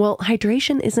 Well,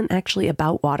 hydration isn't actually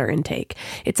about water intake.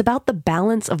 It's about the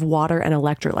balance of water and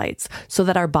electrolytes so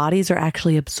that our bodies are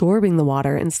actually absorbing the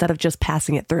water instead of just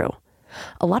passing it through.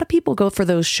 A lot of people go for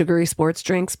those sugary sports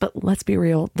drinks, but let's be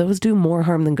real, those do more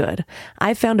harm than good.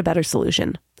 I've found a better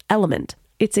solution. Element.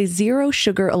 It's a zero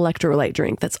sugar electrolyte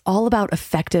drink that's all about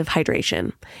effective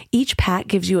hydration. Each pack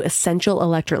gives you essential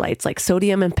electrolytes like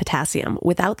sodium and potassium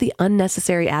without the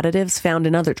unnecessary additives found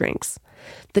in other drinks.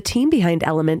 The team behind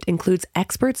Element includes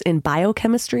experts in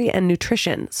biochemistry and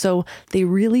nutrition, so they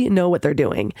really know what they're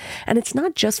doing. And it's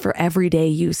not just for everyday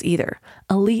use either.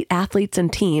 Elite athletes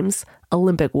and teams,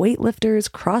 Olympic weightlifters,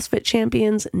 CrossFit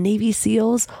champions, Navy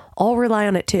SEALs, all rely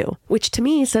on it too, which to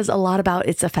me says a lot about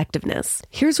its effectiveness.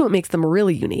 Here's what makes them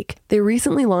really unique. They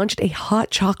recently launched a hot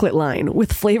chocolate line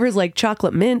with flavors like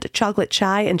chocolate mint, chocolate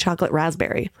chai, and chocolate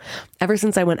raspberry. Ever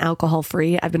since I went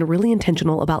alcohol-free, I've been really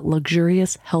intentional about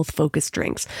luxurious, health-focused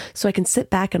drinks, so I can sit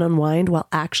back and unwind while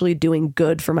actually doing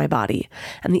good for my body.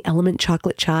 And the Element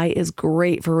chocolate chai is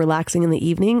great for relaxing in the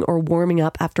evening or warming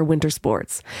up after winter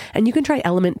sports. And you can try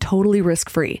Element totally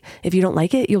risk-free. If you don't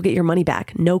like it, you'll get your money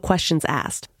back, no questions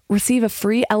asked. Receive a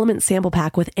free Element sample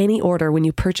pack with any order when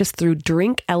you purchase through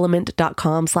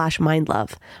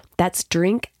drinkelement.com/mindlove. That's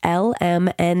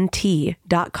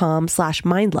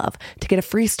drinklmnt.com/mindlove to get a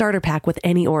free starter pack with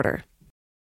any order.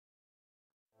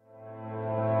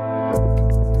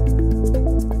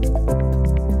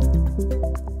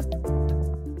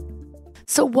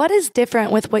 So what is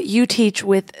different with what you teach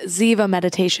with Ziva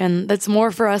meditation that's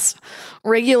more for us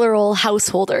regular old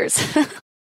householders?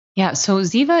 Yeah, so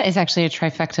Ziva is actually a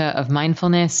trifecta of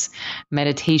mindfulness,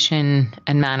 meditation,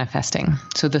 and manifesting.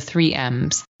 So the 3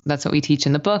 M's. That's what we teach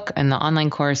in the book and the online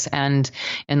course and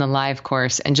in the live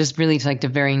course, and just really to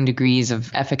varying degrees of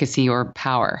efficacy or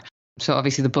power. So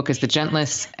obviously the book is the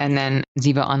gentlest, and then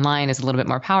Ziva Online is a little bit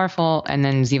more powerful, and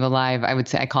then Ziva Live, I would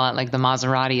say I call it like the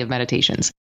Maserati of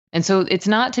meditations. And so it's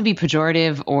not to be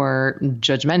pejorative or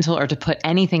judgmental or to put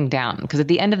anything down, because at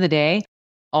the end of the day,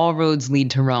 all roads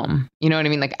lead to Rome. You know what I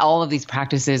mean? Like all of these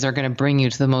practices are going to bring you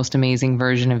to the most amazing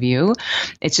version of you.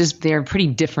 It's just they're pretty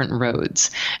different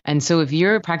roads. And so if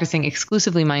you're practicing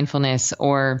exclusively mindfulness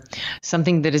or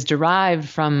something that is derived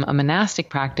from a monastic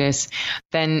practice,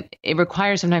 then it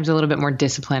requires sometimes a little bit more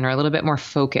discipline or a little bit more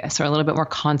focus or a little bit more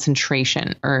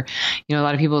concentration. Or, a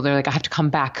lot of people, they're like, I have to come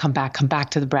back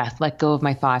to the breath, let go of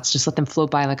my thoughts, just let them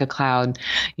float by like a cloud.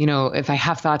 If I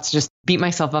have thoughts, just beat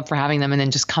myself up for having them and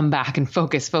then just come back and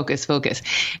focus.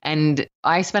 And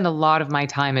I spend a lot of my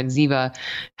time at Ziva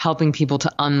helping people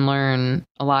to unlearn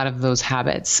a lot of those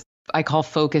habits. I call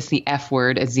focus the F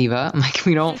word at Ziva. I'm like,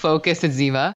 we don't focus at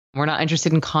Ziva. We're not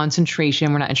interested in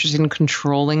concentration. We're not interested in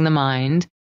controlling the mind.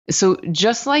 So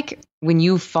just like when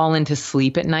you fall into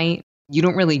sleep at night, you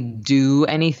don't really do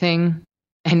anything,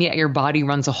 and yet your body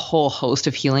runs a whole host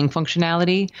of healing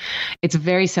functionality. It's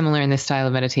very similar in this style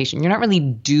of meditation. You're not really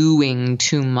doing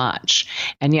too much,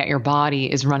 and yet your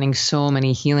body is running so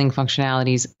many healing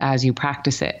functionalities as you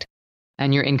practice it.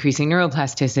 And you're increasing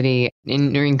neuroplasticity,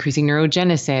 and you're increasing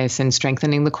neurogenesis and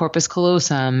strengthening the corpus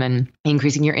callosum and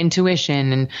increasing your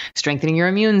intuition and strengthening your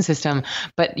immune system.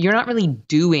 But you're not really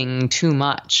doing too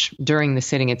much during the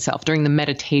sitting itself, during the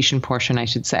meditation portion, I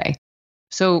should say.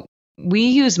 So we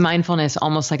use mindfulness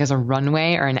almost like as a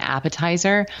runway or an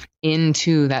appetizer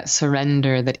into that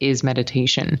surrender that is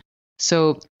meditation.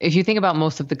 So if you think about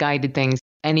most of the guided things,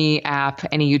 any app,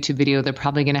 any YouTube video, they're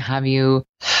probably going to have you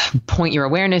point your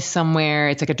awareness somewhere.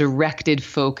 It's like a directed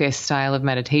focus style of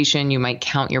meditation. You might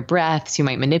count your breaths. You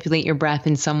might manipulate your breath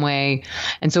in some way.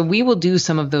 And so we will do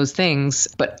some of those things,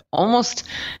 but almost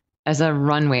as a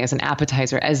runway, as an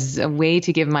appetizer, as a way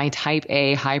to give my type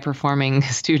A high-performing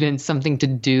students something to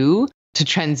do to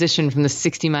transition from the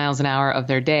 60 miles an hour of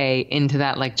their day into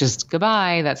that just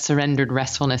goodbye, that surrendered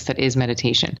restfulness that is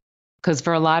meditation. Because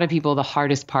for a lot of people, the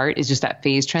hardest part is just that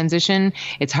phase transition.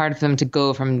 It's hard for them to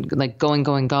go from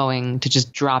going to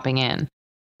just dropping in.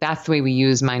 That's the way we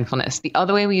use mindfulness. The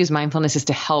other way we use mindfulness is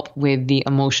to help with the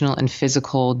emotional and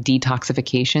physical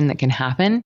detoxification that can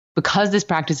happen. Because this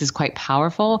practice is quite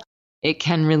powerful, it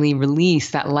can really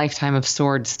release that lifetime of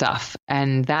stored stuff.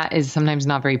 And that is sometimes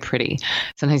not very pretty.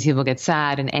 Sometimes people get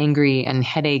sad and angry and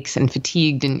headaches and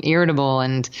fatigued and irritable.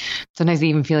 And sometimes they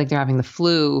even feel like they're having the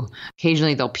flu.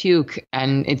 Occasionally they'll puke,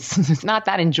 and it's not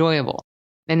that enjoyable.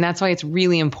 And that's why it's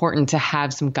really important to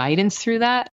have some guidance through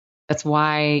that. That's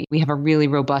why we have a really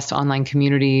robust online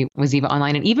community with Ziva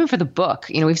Online. And even for the book,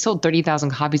 we've sold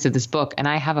 30,000 copies of this book, and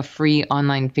I have a free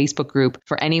online Facebook group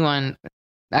for anyone,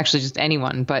 actually just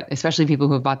anyone, but especially people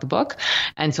who have bought the book.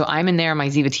 And so I'm in there, my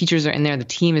Ziva teachers are in there, the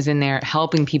team is in there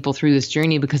helping people through this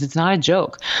journey, because it's not a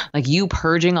joke. Like, you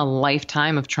purging a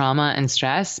lifetime of trauma and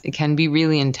stress, it can be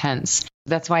really intense.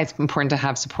 That's why it's important to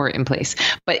have support in place.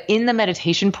 But in the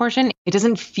meditation portion, it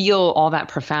doesn't feel all that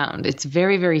profound. It's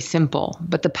very, very simple.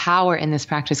 But the power in this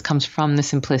practice comes from the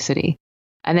simplicity.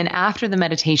 And then after the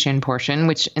meditation portion,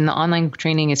 which in the online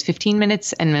training is 15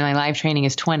 minutes and my live training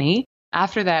is 20,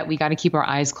 after that, we got to keep our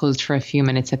eyes closed for a few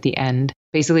minutes at the end,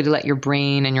 basically to let your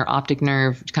brain and your optic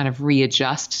nerve kind of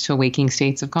readjust to waking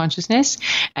states of consciousness.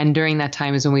 And during that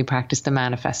time is when we practice the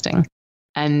manifesting.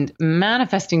 And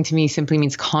manifesting to me simply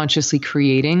means consciously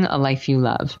creating a life you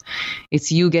love. It's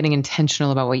you getting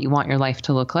intentional about what you want your life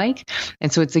to look like.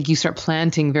 And so it's like you start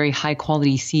planting very high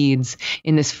quality seeds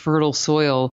in this fertile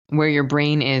soil where your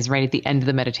brain is right at the end of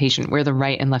the meditation, where the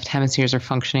right and left hemispheres are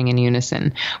functioning in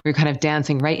unison. We're kind of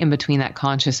dancing right in between that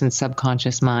conscious and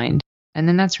subconscious mind. And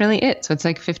then that's really it. So it's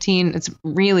like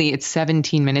it's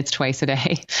 17 minutes twice a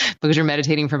day because you're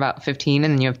meditating for about 15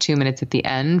 and then you have 2 minutes at the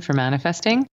end for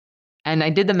manifesting. And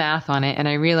I did the math on it, and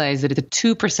I realized that it's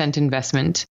a 2%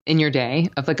 investment in your day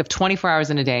of 24 hours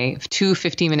in a day. 2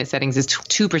 15-minute settings is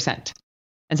 2%.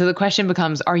 And so the question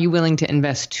becomes, are you willing to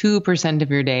invest 2% of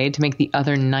your day to make the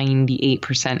other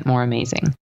 98% more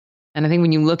amazing? And I think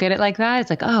when you look at it like that,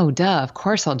 it's like, oh, duh, of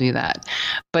course I'll do that.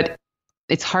 But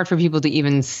it's hard for people to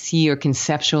even see or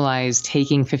conceptualize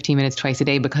taking 15 minutes twice a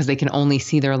day because they can only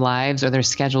see their lives or their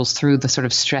schedules through the sort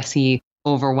of stressy,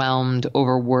 overwhelmed,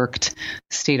 overworked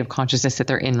state of consciousness that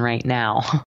they're in right now.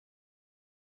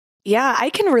 Yeah, I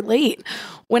can relate.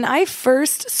 When I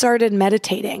first started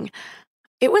meditating,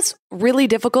 it was really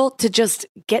difficult to just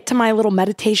get to my little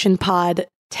meditation pod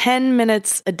 10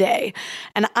 minutes a day.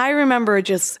 And I remember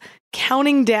just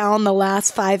counting down the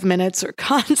last 5 minutes or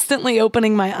constantly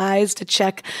opening my eyes to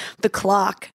check the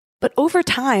clock. But over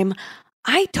time,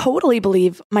 I totally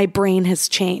believe my brain has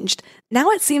changed.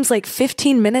 Now it seems like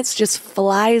 15 minutes just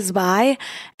flies by,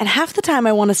 and half the time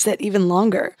I want to sit even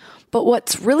longer. But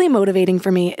what's really motivating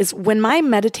for me is when my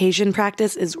meditation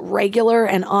practice is regular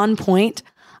and on point,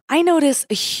 I notice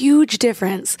a huge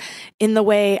difference in the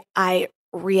way I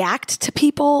react to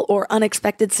people or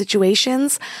unexpected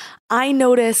situations. I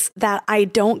notice that I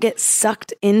don't get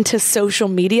sucked into social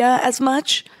media as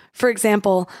much. For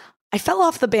example, I fell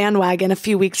off the bandwagon a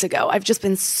few weeks ago. I've just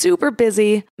been super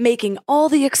busy making all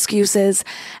the excuses.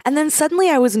 And then suddenly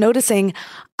I was noticing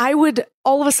I would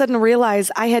all of a sudden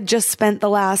realize I had just spent the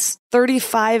last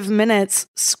 35 minutes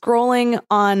scrolling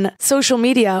on social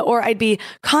media, or I'd be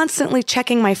constantly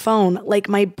checking my phone, like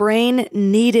my brain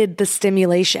needed the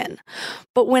stimulation.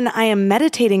 But when I am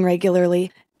meditating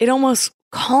regularly, it almost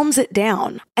calms it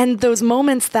down. And those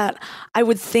moments that I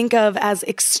would think of as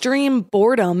extreme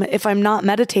boredom if I'm not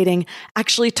meditating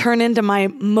actually turn into my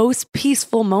most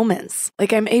peaceful moments.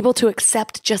 Like I'm able to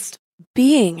accept just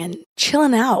being and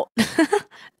chilling out.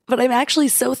 But I'm actually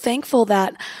so thankful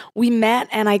that we met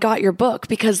and I got your book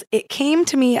because it came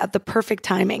to me at the perfect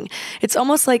timing. It's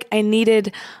almost like I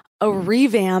needed a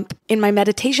revamp in my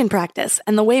meditation practice.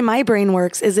 And the way my brain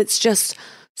works is it's just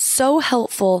so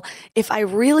helpful if I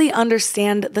really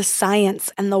understand the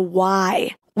science and the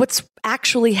why, what's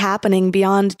actually happening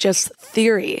beyond just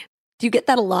theory. Do you get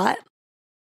that a lot?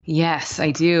 Yes,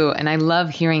 I do. And I love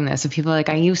hearing this. If people are like,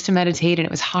 I used to meditate and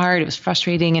it was hard, it was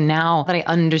frustrating. And now that I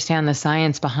understand the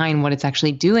science behind what it's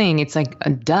actually doing, it's like,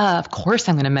 duh, of course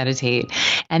I'm going to meditate.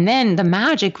 And then the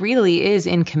magic really is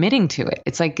in committing to it.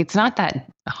 It's like, it's not that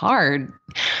hard.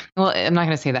 Well, I'm not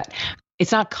going to say that.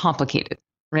 It's not complicated.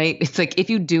 Right? It's like, if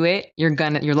you do it, your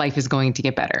life is going to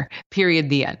get better. Period.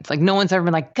 The end. It's like, no one's ever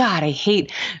been like, God, I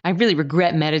really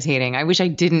regret meditating. I wish I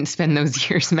didn't spend those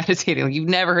years meditating. Like, you've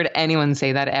never heard anyone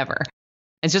say that ever.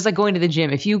 It's just like going to the gym.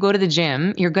 If you go to the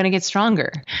gym, you're going to get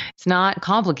stronger. It's not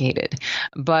complicated.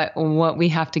 But what we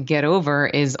have to get over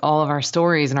is all of our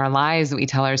stories and our lies that we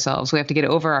tell ourselves. We have to get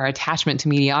over our attachment to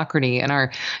mediocrity and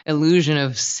our illusion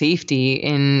of safety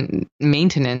in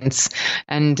maintenance.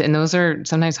 And those are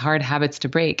sometimes hard habits to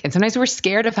break. And sometimes we're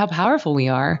scared of how powerful we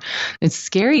are. It's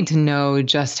scary to know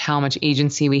just how much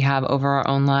agency we have over our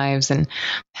own lives and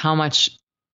how much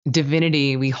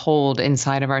divinity we hold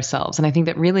inside of ourselves. And I think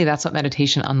that really that's what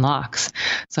meditation unlocks.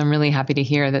 So I'm really happy to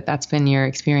hear that that's been your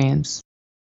experience.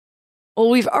 Well,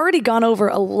 we've already gone over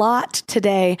a lot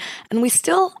today, and we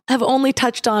still have only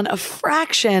touched on a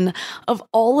fraction of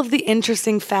all of the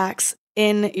interesting facts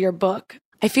in your book.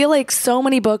 I feel like so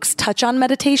many books touch on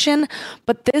meditation,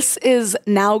 but this is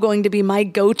now going to be my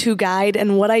go-to guide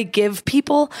and what I give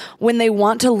people when they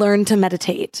want to learn to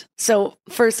meditate. So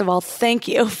first of all, thank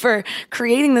you for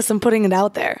creating this and putting it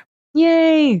out there.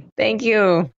 Yay! Thank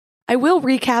you. I will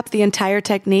recap the entire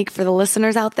technique for the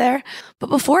listeners out there, but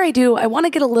before I do, I want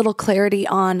to get a little clarity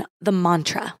on the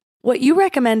mantra. What you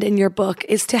recommend in your book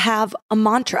is to have a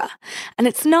mantra, and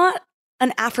it's not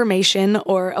an affirmation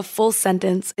or a full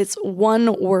sentence, it's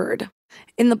one word.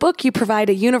 In the book, you provide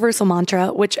a universal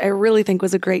mantra, which I really think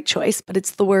was a great choice, but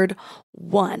it's the word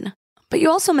one. But you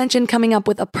also mentioned coming up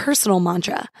with a personal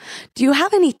mantra. Do you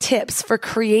have any tips for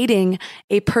creating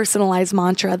a personalized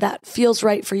mantra that feels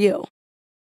right for you?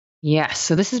 Yes.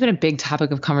 So this has been a big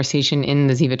topic of conversation in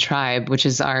the Ziva Tribe, which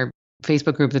is our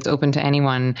Facebook group that's open to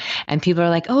anyone. And people are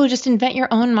like, oh, just invent your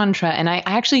own mantra. And I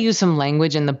actually use some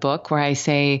language in the book where I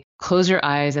say, close your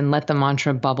eyes and let the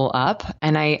mantra bubble up.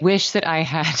 And I wish that I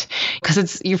had, because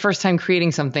it's your first time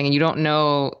creating something and you don't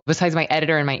know, besides my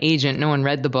editor and my agent, no one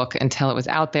read the book until it was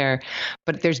out there.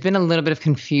 But there's been a little bit of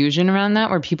confusion around that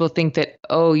where people think that,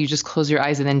 oh, you just close your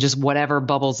eyes and then just whatever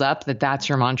bubbles up, that's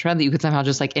your mantra, that you could somehow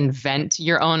just like invent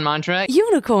your own mantra.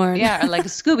 Unicorn. Yeah, or like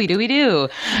Scooby-Dooby-Doo.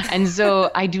 And so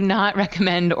I do not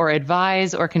recommend or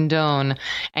advise or condone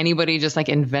anybody just like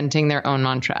inventing their own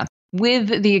mantra,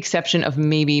 with the exception of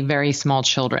maybe very small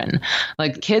children.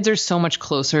 Like kids are so much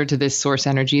closer to this source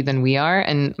energy than we are.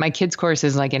 And my kids course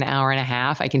is like an hour and a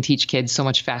half. I can teach kids so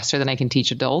much faster than I can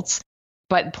teach adults.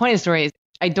 But point of the story is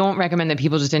I don't recommend that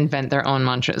people just invent their own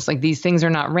mantras. Like these things are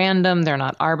not random. They're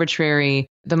not arbitrary.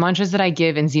 The mantras that I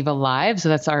give in Ziva Live, so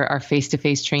that's our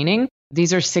face-to-face training,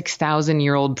 these are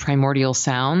 6,000-year-old primordial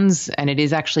sounds, and it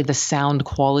is actually the sound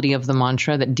quality of the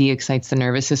mantra that de-excites the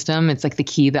nervous system. It's like the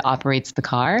key that operates the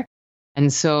car.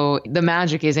 And so the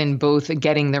magic is in both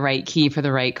getting the right key for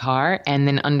the right car and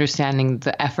then understanding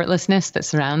the effortlessness that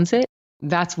surrounds it.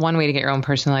 That's one way to get your own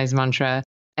personalized mantra.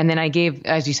 And then I gave,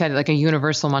 as you said, like a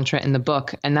universal mantra in the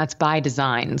book, and that's by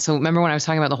design. So remember when I was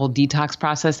talking about the whole detox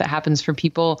process that happens for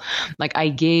people? Like I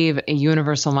gave a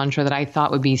universal mantra that I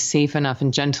thought would be safe enough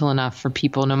and gentle enough for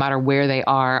people, no matter where they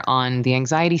are on the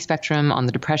anxiety spectrum, on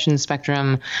the depression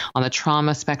spectrum, on the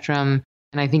trauma spectrum.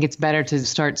 And I think it's better to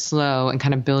start slow and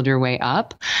kind of build your way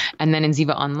up. And then in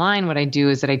Ziva Online, what I do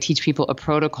is that I teach people a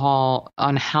protocol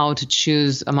on how to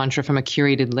choose a mantra from a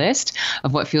curated list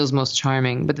of what feels most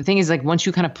charming. But the thing is, like, once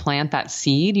you kind of plant that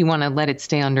seed, you want to let it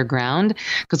stay underground,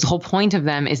 because the whole point of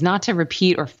them is not to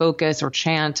repeat or focus or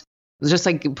chant. It's just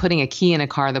like putting a key in a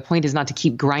car. The point is not to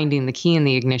keep grinding the key in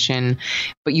the ignition,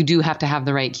 but you do have to have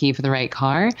the right key for the right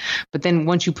car. But then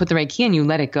once you put the right key in, you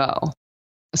let it go.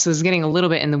 So it's getting a little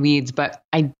bit in the weeds, but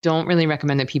I don't really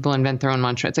recommend that people invent their own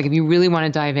mantra. It's like if you really want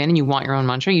to dive in and you want your own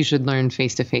mantra, you should learn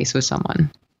face-to-face with someone,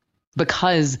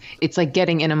 because it's like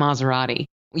getting in a Maserati.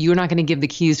 You're not going to give the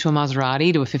keys to a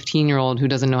Maserati to a 15-year-old who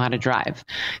doesn't know how to drive,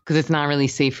 because it's not really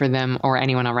safe for them or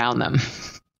anyone around them.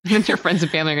 And your friends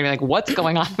and family are going to be like, what's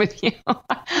going on with you?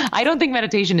 I don't think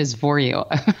meditation is for you.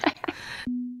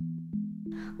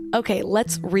 Okay,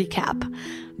 let's recap.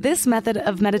 This method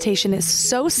of meditation is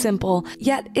so simple,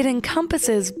 yet it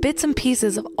encompasses bits and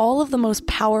pieces of all of the most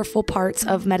powerful parts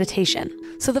of meditation.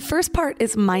 So the first part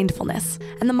is mindfulness,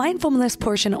 and the mindfulness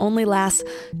portion only lasts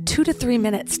 2 to 3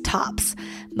 minutes tops.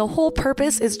 The whole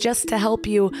purpose is just to help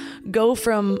you go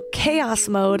from chaos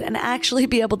mode and actually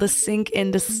be able to sink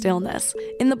into stillness.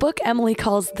 In the book, Emily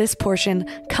calls this portion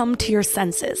 "Come to Your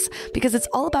Senses," because it's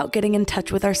all about getting in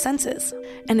touch with our senses.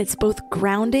 And it's both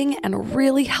grounding and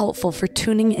really helpful for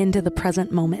tuning into the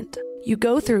present moment. You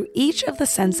go through each of the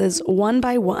senses one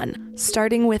by one,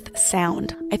 starting with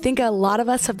sound. I think a lot of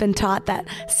us have been taught that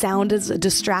sound is a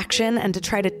distraction and to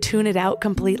try to tune it out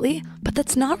completely, but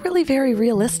that's not really very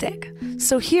realistic.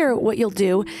 So here, what you'll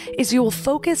do is you will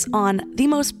focus on the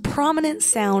most prominent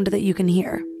sound that you can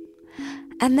hear,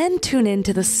 and then tune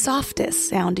into the softest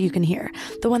sound you can hear,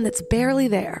 the one that's barely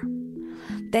there.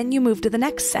 Then you move to the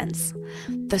next sense,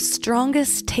 the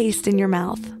strongest taste in your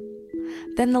mouth.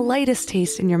 Then the lightest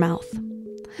taste in your mouth.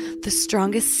 The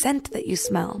strongest scent that you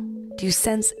smell. Do you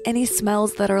sense any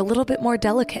smells that are a little bit more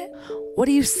delicate? What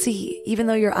do you see, even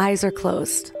though your eyes are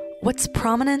closed? What's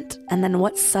prominent, and then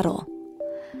what's subtle?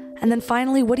 And then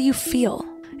finally, what do you feel?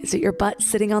 Is it your butt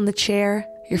sitting on the chair,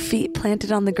 your feet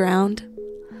planted on the ground?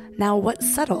 Now,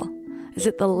 what's subtle? Is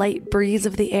it the light breeze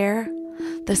of the air?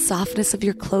 the softness of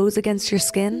your clothes against your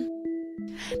skin.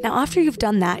 Now, after you've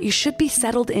done that, you should be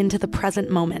settled into the present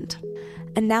moment.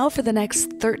 And now for the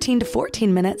next 13 to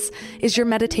 14 minutes is your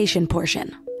meditation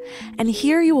portion. And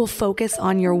here you will focus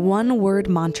on your one-word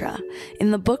mantra.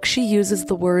 In the book, she uses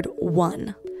the word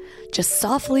one. Just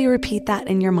softly repeat that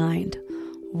in your mind.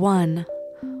 One,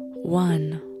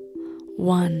 one,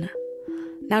 one.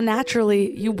 Now,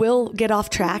 naturally, you will get off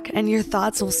track and your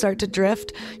thoughts will start to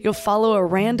drift. You'll follow a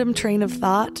random train of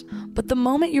thought. But the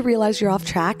moment you realize you're off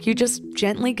track, you just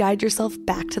gently guide yourself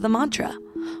back to the mantra.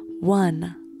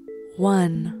 One,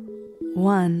 one,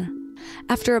 one.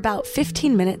 After about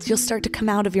 15 minutes, you'll start to come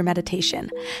out of your meditation.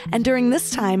 And during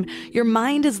this time, your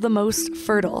mind is the most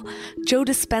fertile. Joe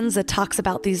Dispenza talks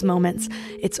about these moments.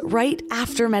 It's right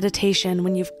after meditation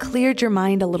when you've cleared your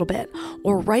mind a little bit,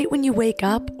 or right when you wake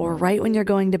up, or right when you're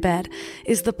going to bed,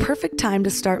 is the perfect time to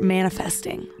start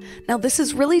manifesting. Now, this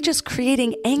is really just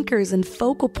creating anchors and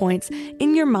focal points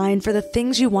in your mind for the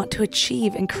things you want to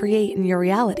achieve and create in your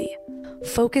reality.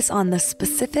 Focus on the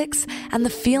specifics and the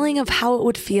feeling of how it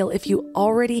would feel if you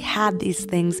already had these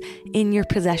things in your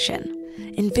possession.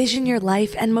 Envision your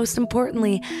life and, most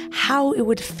importantly, how it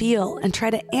would feel, and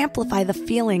try to amplify the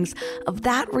feelings of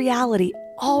that reality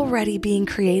already being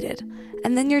created.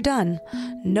 And then you're done.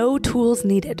 No tools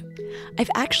needed.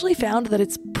 I've actually found that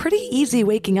it's pretty easy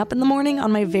waking up in the morning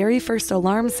on my very first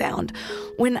alarm sound,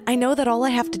 when I know that all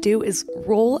I have to do is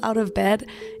roll out of bed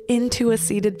into a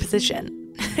seated position.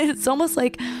 It's almost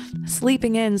like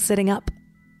sleeping in, sitting up.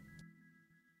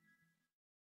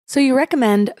 So you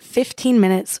recommend 15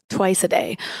 minutes twice a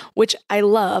day, which I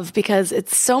love because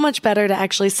it's so much better to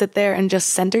actually sit there and just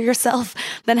center yourself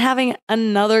than having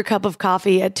another cup of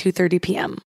coffee at 2:30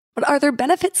 p.m. But are there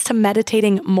benefits to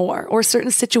meditating more, or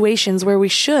certain situations where we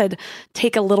should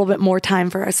take a little bit more time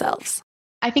for ourselves?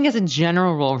 I think as a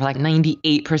general rule, for like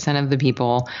 98% of the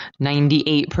people,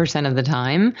 98% of the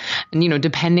time, and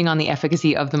depending on the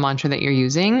efficacy of the mantra that you're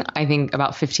using, I think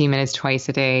about 15 minutes twice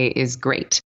a day is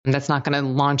great. And that's not going to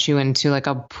launch you into like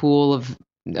a pool of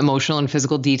emotional and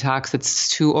physical detox that's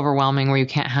too overwhelming where you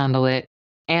can't handle it.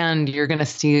 And you're going to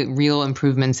see real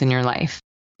improvements in your life.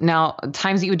 Now,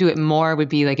 times that you would do it more would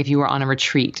be like if you were on a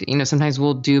retreat. Sometimes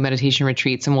we'll do meditation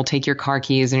retreats and we'll take your car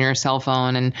keys and your cell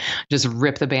phone and just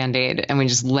rip the Band-Aid and we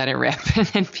just let it rip and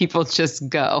then people just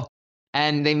go.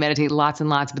 And they meditate lots and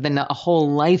lots, but then a whole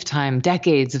lifetime,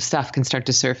 decades of stuff can start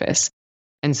to surface.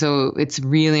 And so it's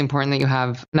really important that you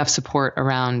have enough support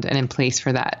around and in place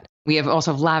for that. We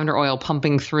also have lavender oil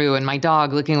pumping through and my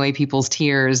dog licking away people's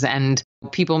tears and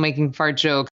people making fart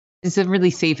jokes. It's a really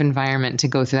safe environment to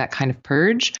go through that kind of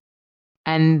purge.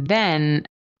 And then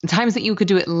times that you could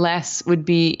do it less would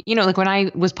be, like when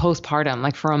I was postpartum,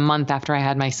 like for a month after I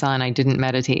had my son, I didn't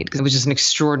meditate because it was just an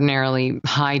extraordinarily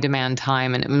high demand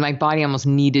time. And my body almost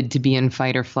needed to be in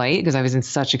fight or flight because I was in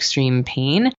such extreme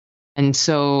pain. And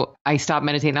so I stopped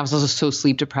meditating. I was also so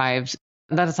sleep deprived.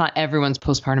 That's not everyone's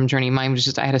postpartum journey. Mine was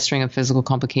just, I had a string of physical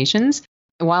complications.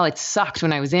 While it sucked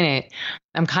when I was in it,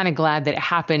 I'm kind of glad that it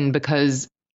happened because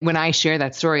when I share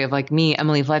that story of like me,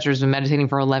 Emily Fletcher has been meditating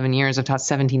for 11 years. I've taught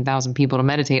 17,000 people to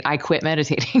meditate. I quit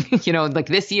meditating, like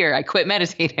this year I quit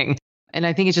meditating. And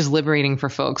I think it's just liberating for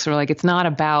folks. Or like, it's not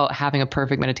about having a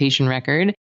perfect meditation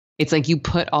record. It's like you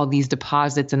put all these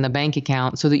deposits in the bank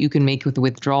account so that you can make the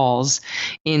withdrawals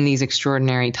in these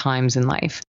extraordinary times in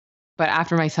life. But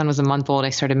after my son was a month old, I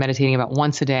started meditating about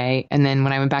once a day. And then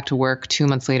when I went back to work 2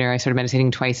 months later, I started meditating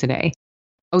twice a day.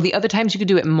 Oh, the other times you could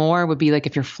do it more would be like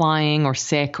if you're flying or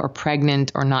sick or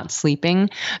pregnant or not sleeping.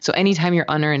 So anytime you're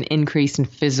under an increase in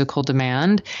physical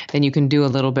demand, then you can do a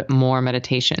little bit more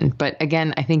meditation. But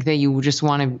again, I think that you just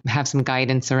want to have some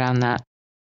guidance around that.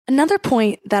 Another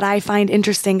point that I find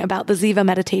interesting about the Ziva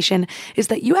meditation is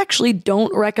that you actually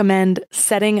don't recommend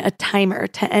setting a timer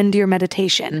to end your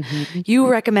meditation. Mm-hmm. You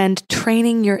recommend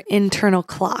training your internal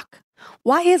clock.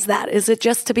 Why is that? Is it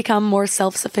just to become more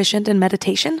self-sufficient in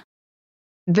meditation?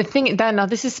 The thing that now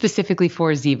this is specifically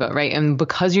for Ziva, right? And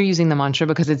because you're using the mantra,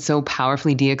 because it's so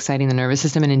powerfully de-exciting the nervous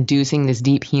system and inducing this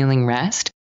deep healing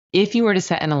rest, if you were to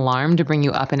set an alarm to bring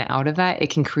you up and out of that, it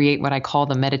can create what I call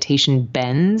the meditation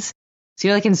bends. So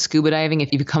you're like in scuba diving,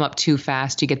 if you come up too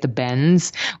fast, you get the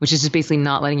bends, which is just basically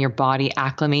not letting your body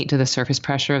acclimate to the surface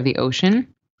pressure of the ocean.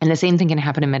 And the same thing can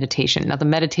happen in meditation. Now, the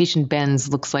meditation bends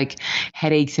looks like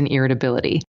headaches and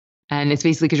irritability. And it's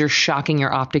basically because you're shocking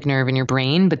your optic nerve in your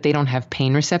brain, but they don't have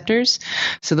pain receptors.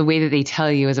 So the way that they tell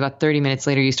you is about 30 minutes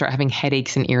later, you start having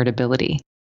headaches and irritability.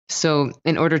 So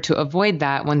in order to avoid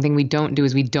that, one thing we don't do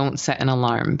is we don't set an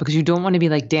alarm, because you don't want to be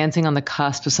like dancing on the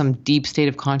cusp of some deep state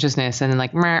of consciousness and then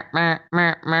like, mer, mer,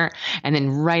 mer, mer, and then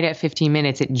right at 15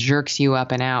 minutes, it jerks you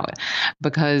up and out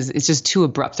because it's just too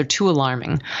abrupt. They're too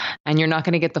alarming. And you're not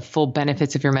going to get the full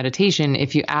benefits of your meditation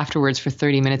if you afterwards for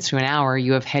 30 minutes to an hour,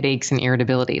 you have headaches and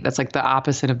irritability. That's like the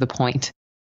opposite of the point.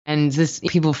 And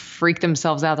people freak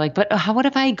themselves out like, but what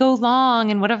if I go long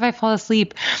and what if I fall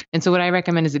asleep? And so what I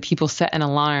recommend is that people set an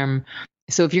alarm.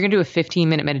 So if you're going to do a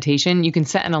 15-minute meditation, you can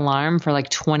set an alarm for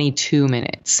like 22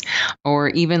 minutes or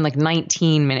even like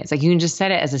 19 minutes. Like you can just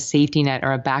set it as a safety net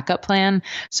or a backup plan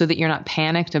so that you're not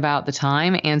panicked about the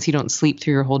time and so you don't sleep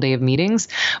through your whole day of meetings.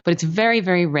 But it's very,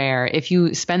 very rare. If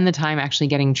you spend the time actually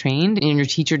getting trained and your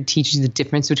teacher teaches you the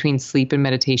difference between sleep and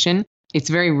meditation, it's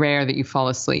very rare that you fall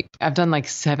asleep. I've done like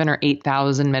 7,000 or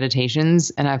 8,000 meditations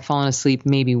and I've fallen asleep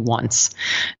maybe once.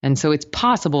 And so it's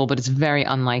possible, but it's very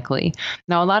unlikely.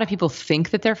 Now, a lot of people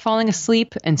think that they're falling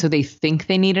asleep, and so they think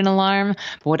they need an alarm.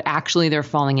 But what actually they're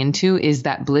falling into is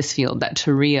that bliss field, that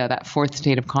turiya, that fourth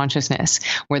state of consciousness,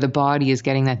 where the body is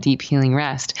getting that deep healing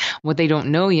rest. What they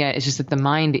don't know yet is just that the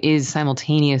mind is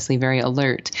simultaneously very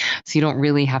alert. So you don't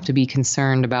really have to be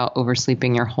concerned about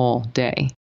oversleeping your whole day.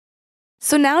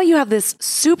 So now you have this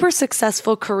super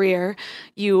successful career,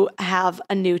 you have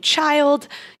a new child,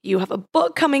 you have a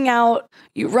book coming out,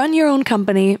 you run your own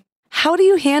company. How do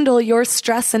you handle your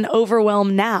stress and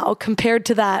overwhelm now compared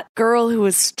to that girl who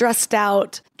was stressed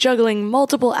out, juggling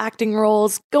multiple acting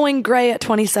roles, going gray at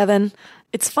 27?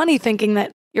 It's funny thinking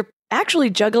that you're actually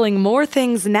juggling more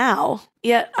things now,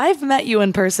 yet I've met you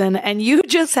in person and you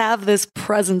just have this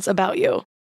presence about you.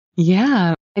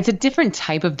 Yeah. It's a different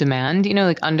type of demand,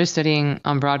 like understudying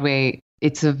on Broadway.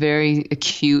 It's a very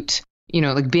acute,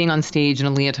 like being on stage in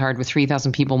a leotard with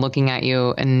 3,000 people looking at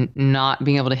you and not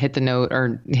being able to hit the note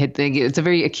or it's a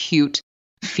very acute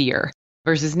fear.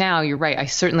 Versus now, you're right, I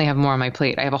certainly have more on my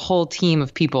plate. I have a whole team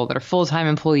of people that are full-time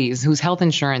employees whose health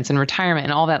insurance and retirement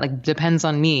and all that like depends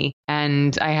on me.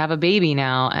 And I have a baby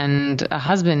now and a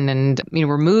husband and,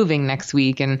 we're moving next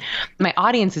week and my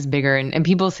audience is bigger. And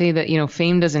people say that,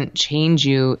 fame doesn't change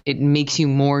you. It makes you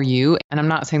more you. And I'm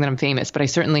not saying that I'm famous, but I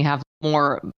certainly have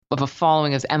more of a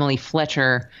following as Emily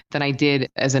Fletcher than I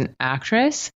did as an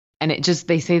actress. And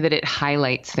they say that it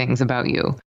highlights things about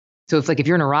you. So if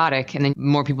you're neurotic and then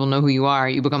more people know who you are,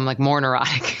 you become like more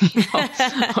neurotic,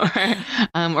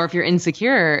 or if you're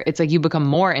insecure, it's like you become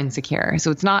more insecure.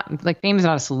 So it's not like fame is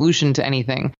not a solution to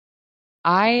anything.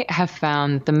 I have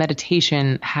found the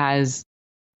meditation has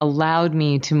allowed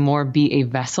me to more be a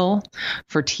vessel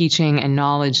for teaching and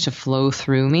knowledge to flow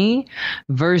through me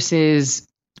versus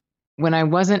when I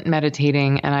wasn't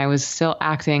meditating and I was still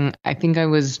acting, I think I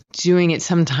was doing it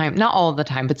sometimes, not all the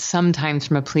time, but sometimes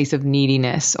from a place of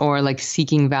neediness or like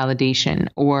seeking validation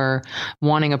or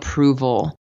wanting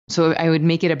approval. So I would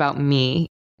make it about me.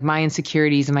 My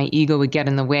insecurities and my ego would get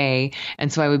in the way.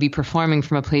 And so I would be performing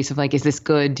from a place of like, is this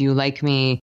good? Do you like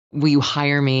me? Will you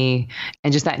hire me?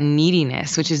 And just that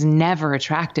neediness, which is never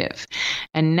attractive.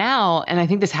 And now, and I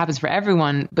think this happens for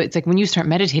everyone, but it's like when you start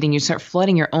meditating, you start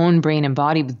flooding your own brain and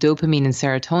body with dopamine and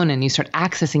serotonin. You start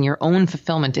accessing your own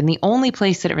fulfillment in the only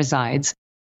place that it resides,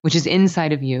 which is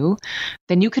inside of you.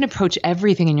 Then you can approach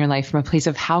everything in your life from a place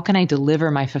of how can I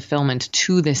deliver my fulfillment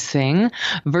to this thing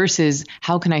versus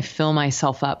how can I fill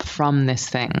myself up from this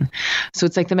thing. So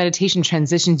it's like the meditation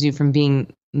transitions you from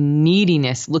being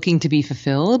neediness, looking to be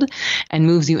fulfilled, and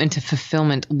moves you into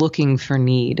fulfillment, looking for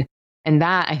need. And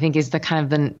that, I think, is the kind of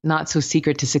the not so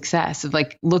secret to success of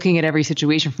like looking at every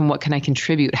situation from what can I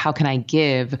contribute? How can I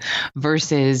give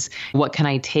versus what can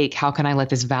I take? How can I let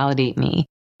this validate me?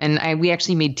 And we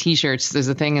actually made t-shirts. There's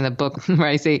a thing in the book where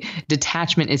I say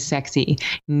detachment is sexy,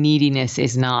 neediness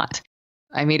is not.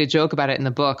 I made a joke about it in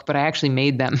the book, but I actually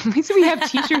made them. So we have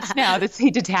t-shirts now that say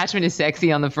detachment is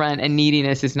sexy on the front and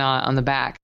neediness is not on the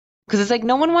back. Because it's like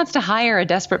no one wants to hire a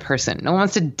desperate person. No one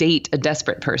wants to date a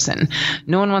desperate person.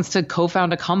 No one wants to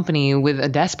co-found a company with a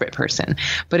desperate person.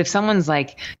 But if someone's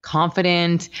like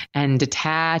confident and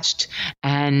detached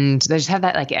and they just have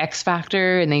that like X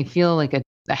factor and they feel like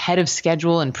ahead of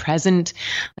schedule and present,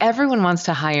 everyone wants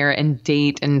to hire and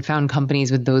date and found companies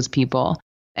with those people.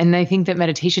 And I think that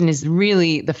meditation is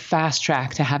really the fast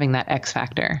track to having that X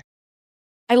factor.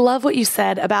 I love what you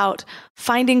said about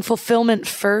finding fulfillment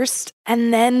first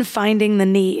and then finding the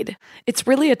need. It's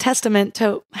really a testament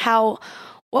to how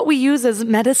what we use as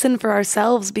medicine for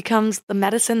ourselves becomes the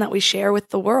medicine that we share with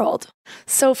the world.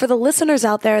 So for the listeners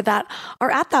out there that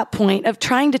are at that point of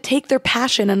trying to take their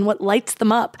passion and what lights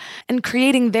them up and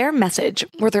creating their message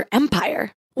or their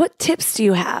empire, what tips do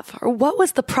you have? Or what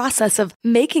was the process of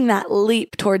making that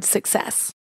leap towards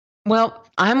success? Well,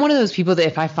 I'm one of those people that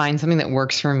if I find something that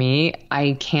works for me,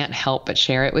 I can't help but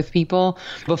share it with people.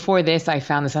 Before this, I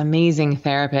found this amazing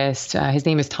therapist. His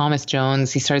name is Thomas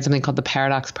Jones. He started something called the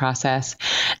Paradox Process,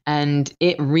 and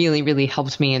it really, really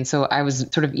helped me. And so I was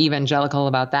sort of evangelical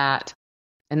about that.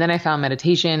 And then I found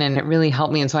meditation and it really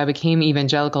helped me. And so I became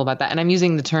evangelical about that. And I'm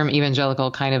using the term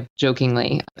evangelical kind of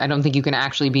jokingly. I don't think you can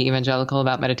actually be evangelical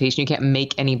about meditation. You can't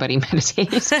make anybody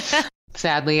meditate.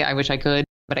 Sadly, I wish I could,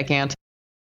 but I can't.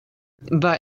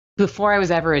 But before I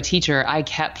was ever a teacher, I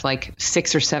kept like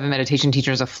 6 or 7 meditation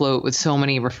teachers afloat with so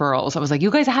many referrals. I was like,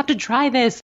 you guys have to try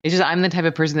this. It's just, I'm the type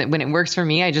of person that when it works for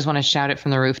me, I just want to shout it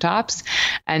from the rooftops.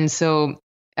 And so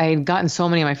I had gotten so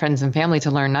many of my friends and family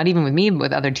to learn, not even with me, but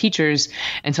with other teachers.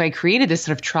 And so I created this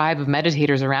sort of tribe of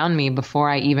meditators around me before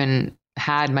I even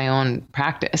had my own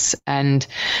practice. And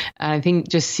I think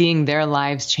just seeing their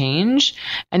lives change.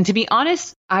 And to be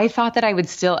honest, I thought that I would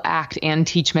still act and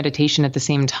teach meditation at the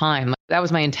same time. That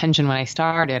was my intention when I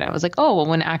started. I was like, oh, well,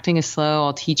 when acting is slow,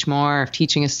 I'll teach more. If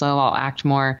teaching is slow, I'll act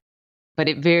more. But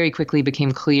it very quickly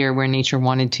became clear where nature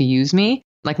wanted to use me.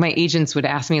 Like my agents would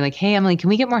ask me like, hey, Emily, can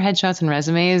we get more headshots and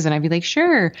resumes? And I'd be like,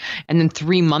 sure. And then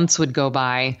 3 months would go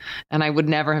by and I would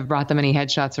never have brought them any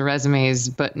headshots or resumes.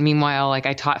 But meanwhile, like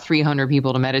I taught 300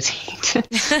 people to meditate.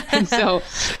 And so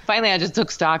finally I just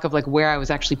took stock of like where I was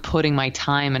actually putting my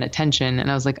time and attention. And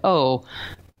I was like, oh,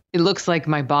 it looks like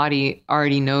my body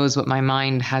already knows what my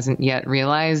mind hasn't yet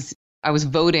realized. I was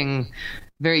voting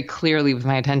very clearly with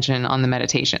my attention on the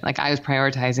meditation. Like I was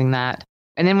prioritizing that.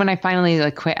 And then when I finally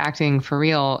like quit acting for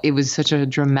real, it was such a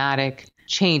dramatic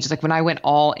change. Like when I went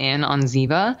all in on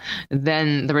Ziva,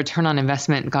 then the return on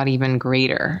investment got even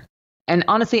greater. And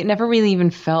honestly, it never really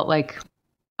even felt like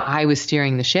I was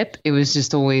steering the ship. It was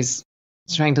just always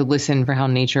trying to listen for how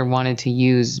nature wanted to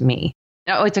use me.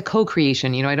 Now, it's a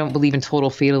co-creation. I don't believe in total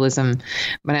fatalism,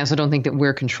 but I also don't think that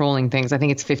we're controlling things. I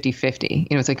think it's 50-50.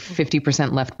 It's like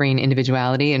 50% left brain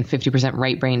individuality and 50%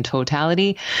 right brain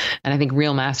totality. And I think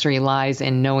real mastery lies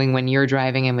in knowing when you're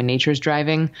driving and when nature's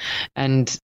driving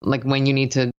and like when you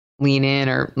need to lean in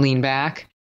or lean back.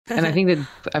 And I think that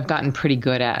I've gotten pretty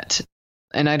good at,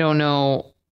 and I don't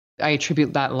know, I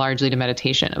attribute that largely to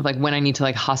meditation of like when I need to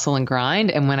like hustle and grind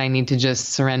and when I need to just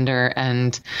surrender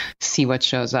and see what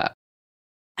shows up.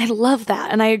 I love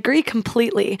that. And I agree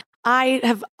completely. I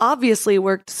have obviously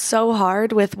worked so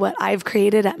hard with what I've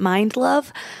created at Mind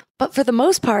Love, but for the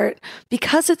most part,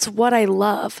 because it's what I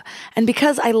love and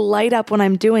because I light up when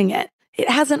I'm doing it, it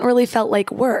hasn't really felt like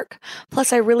work.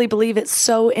 Plus, I really believe it's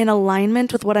so in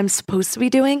alignment with what I'm supposed to be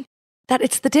doing that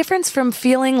it's the difference from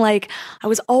feeling like I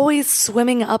was always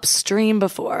swimming upstream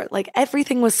before, like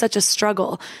everything was such a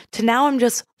struggle, to now I'm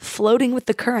just floating with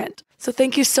the current. So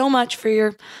thank you so much for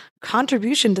your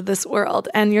contribution to this world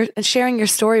and sharing your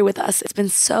story with us. It's been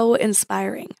so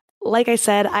inspiring. Like I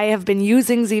said, I have been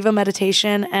using Ziva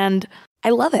meditation and I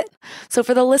love it. So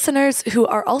for the listeners who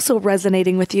are also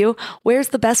resonating with you, where's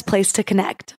the best place to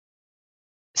connect?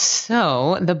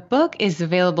 So the book is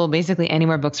available basically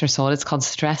anywhere books are sold. It's called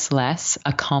Stress Less,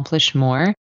 Accomplish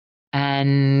More.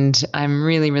 And I'm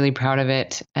really, really proud of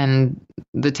it. And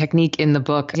the technique in the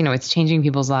book, it's changing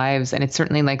people's lives. And it's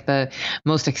certainly like the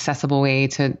most accessible way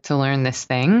to learn this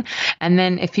thing. And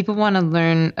then if people want to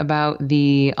learn about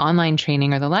the online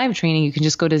training or the live training, you can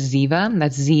just go to Ziva,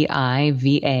 that's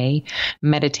Ziva,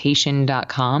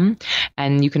 meditation.com.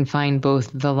 And you can find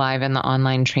both the live and the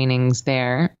online trainings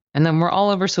there. And then we're all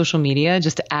over social media,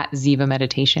 just at Ziva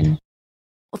Meditation.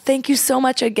 Well, thank you so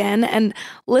much again. And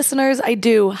listeners, I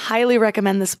do highly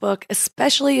recommend this book,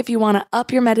 especially if you want to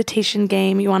up your meditation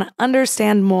game, you want to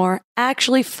understand more,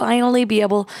 actually finally be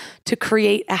able to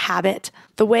create a habit.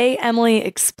 The way Emily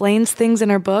explains things in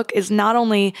her book is not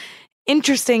only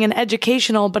interesting and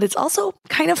educational, but it's also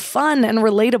kind of fun and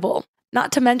relatable.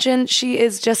 Not to mention, she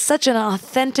is just such an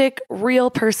authentic,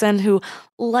 real person who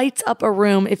lights up a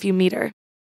room if you meet her.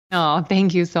 Oh,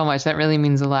 thank you so much. That really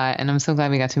means a lot. And I'm so glad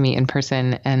we got to meet in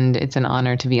person. And it's an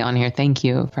honor to be on here. Thank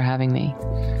you for having me.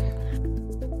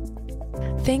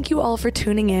 Thank you all for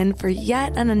tuning in for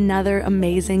yet another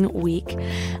amazing week.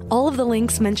 All of the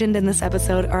links mentioned in this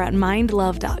episode are at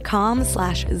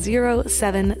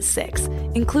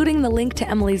mindlove.com/076, including the link to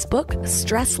Emily's book,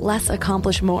 Stress Less,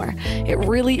 Accomplish More. It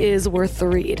really is worth the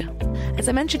read. As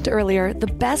I mentioned earlier, the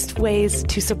best ways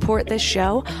to support this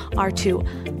show are to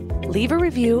leave a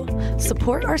review,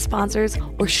 support our sponsors,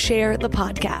 or share the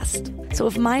podcast. So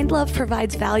if Mind Love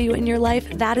provides value in your life,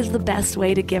 that is the best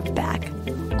way to give back.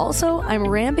 Also, I'm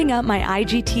ramping up my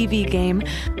IGTV game.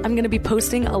 I'm going to be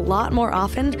posting a lot more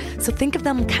often, so think of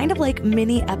them kind of like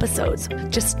mini episodes,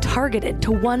 just targeted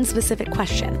to one specific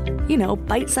question. You know,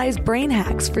 bite-sized brain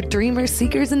hacks for dreamers,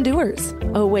 seekers, and doers.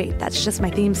 Oh wait, that's just my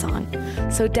theme song.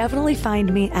 So definitely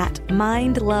find me at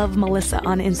MindLoveMelissa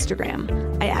on Instagram.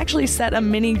 I actually set a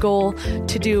mini goal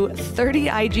to do 30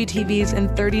 IGTVs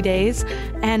in 30 days,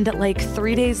 and like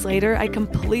 3 days later, I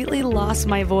completely lost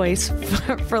my voice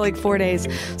for like 4 days.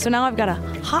 So now I've got to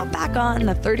hop back on.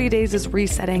 The 30 days is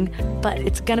resetting, but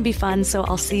it's going to be fun, so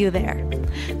I'll see you there.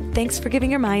 Thanks for giving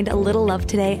your mind a little love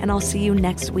today, and I'll see you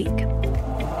next week.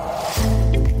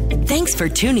 Thanks for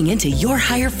tuning into Your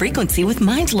Higher Frequency with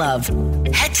Mind Love.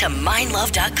 Head to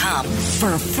mindlove.com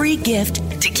for a free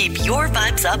gift to keep your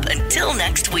vibes up until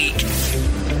next week.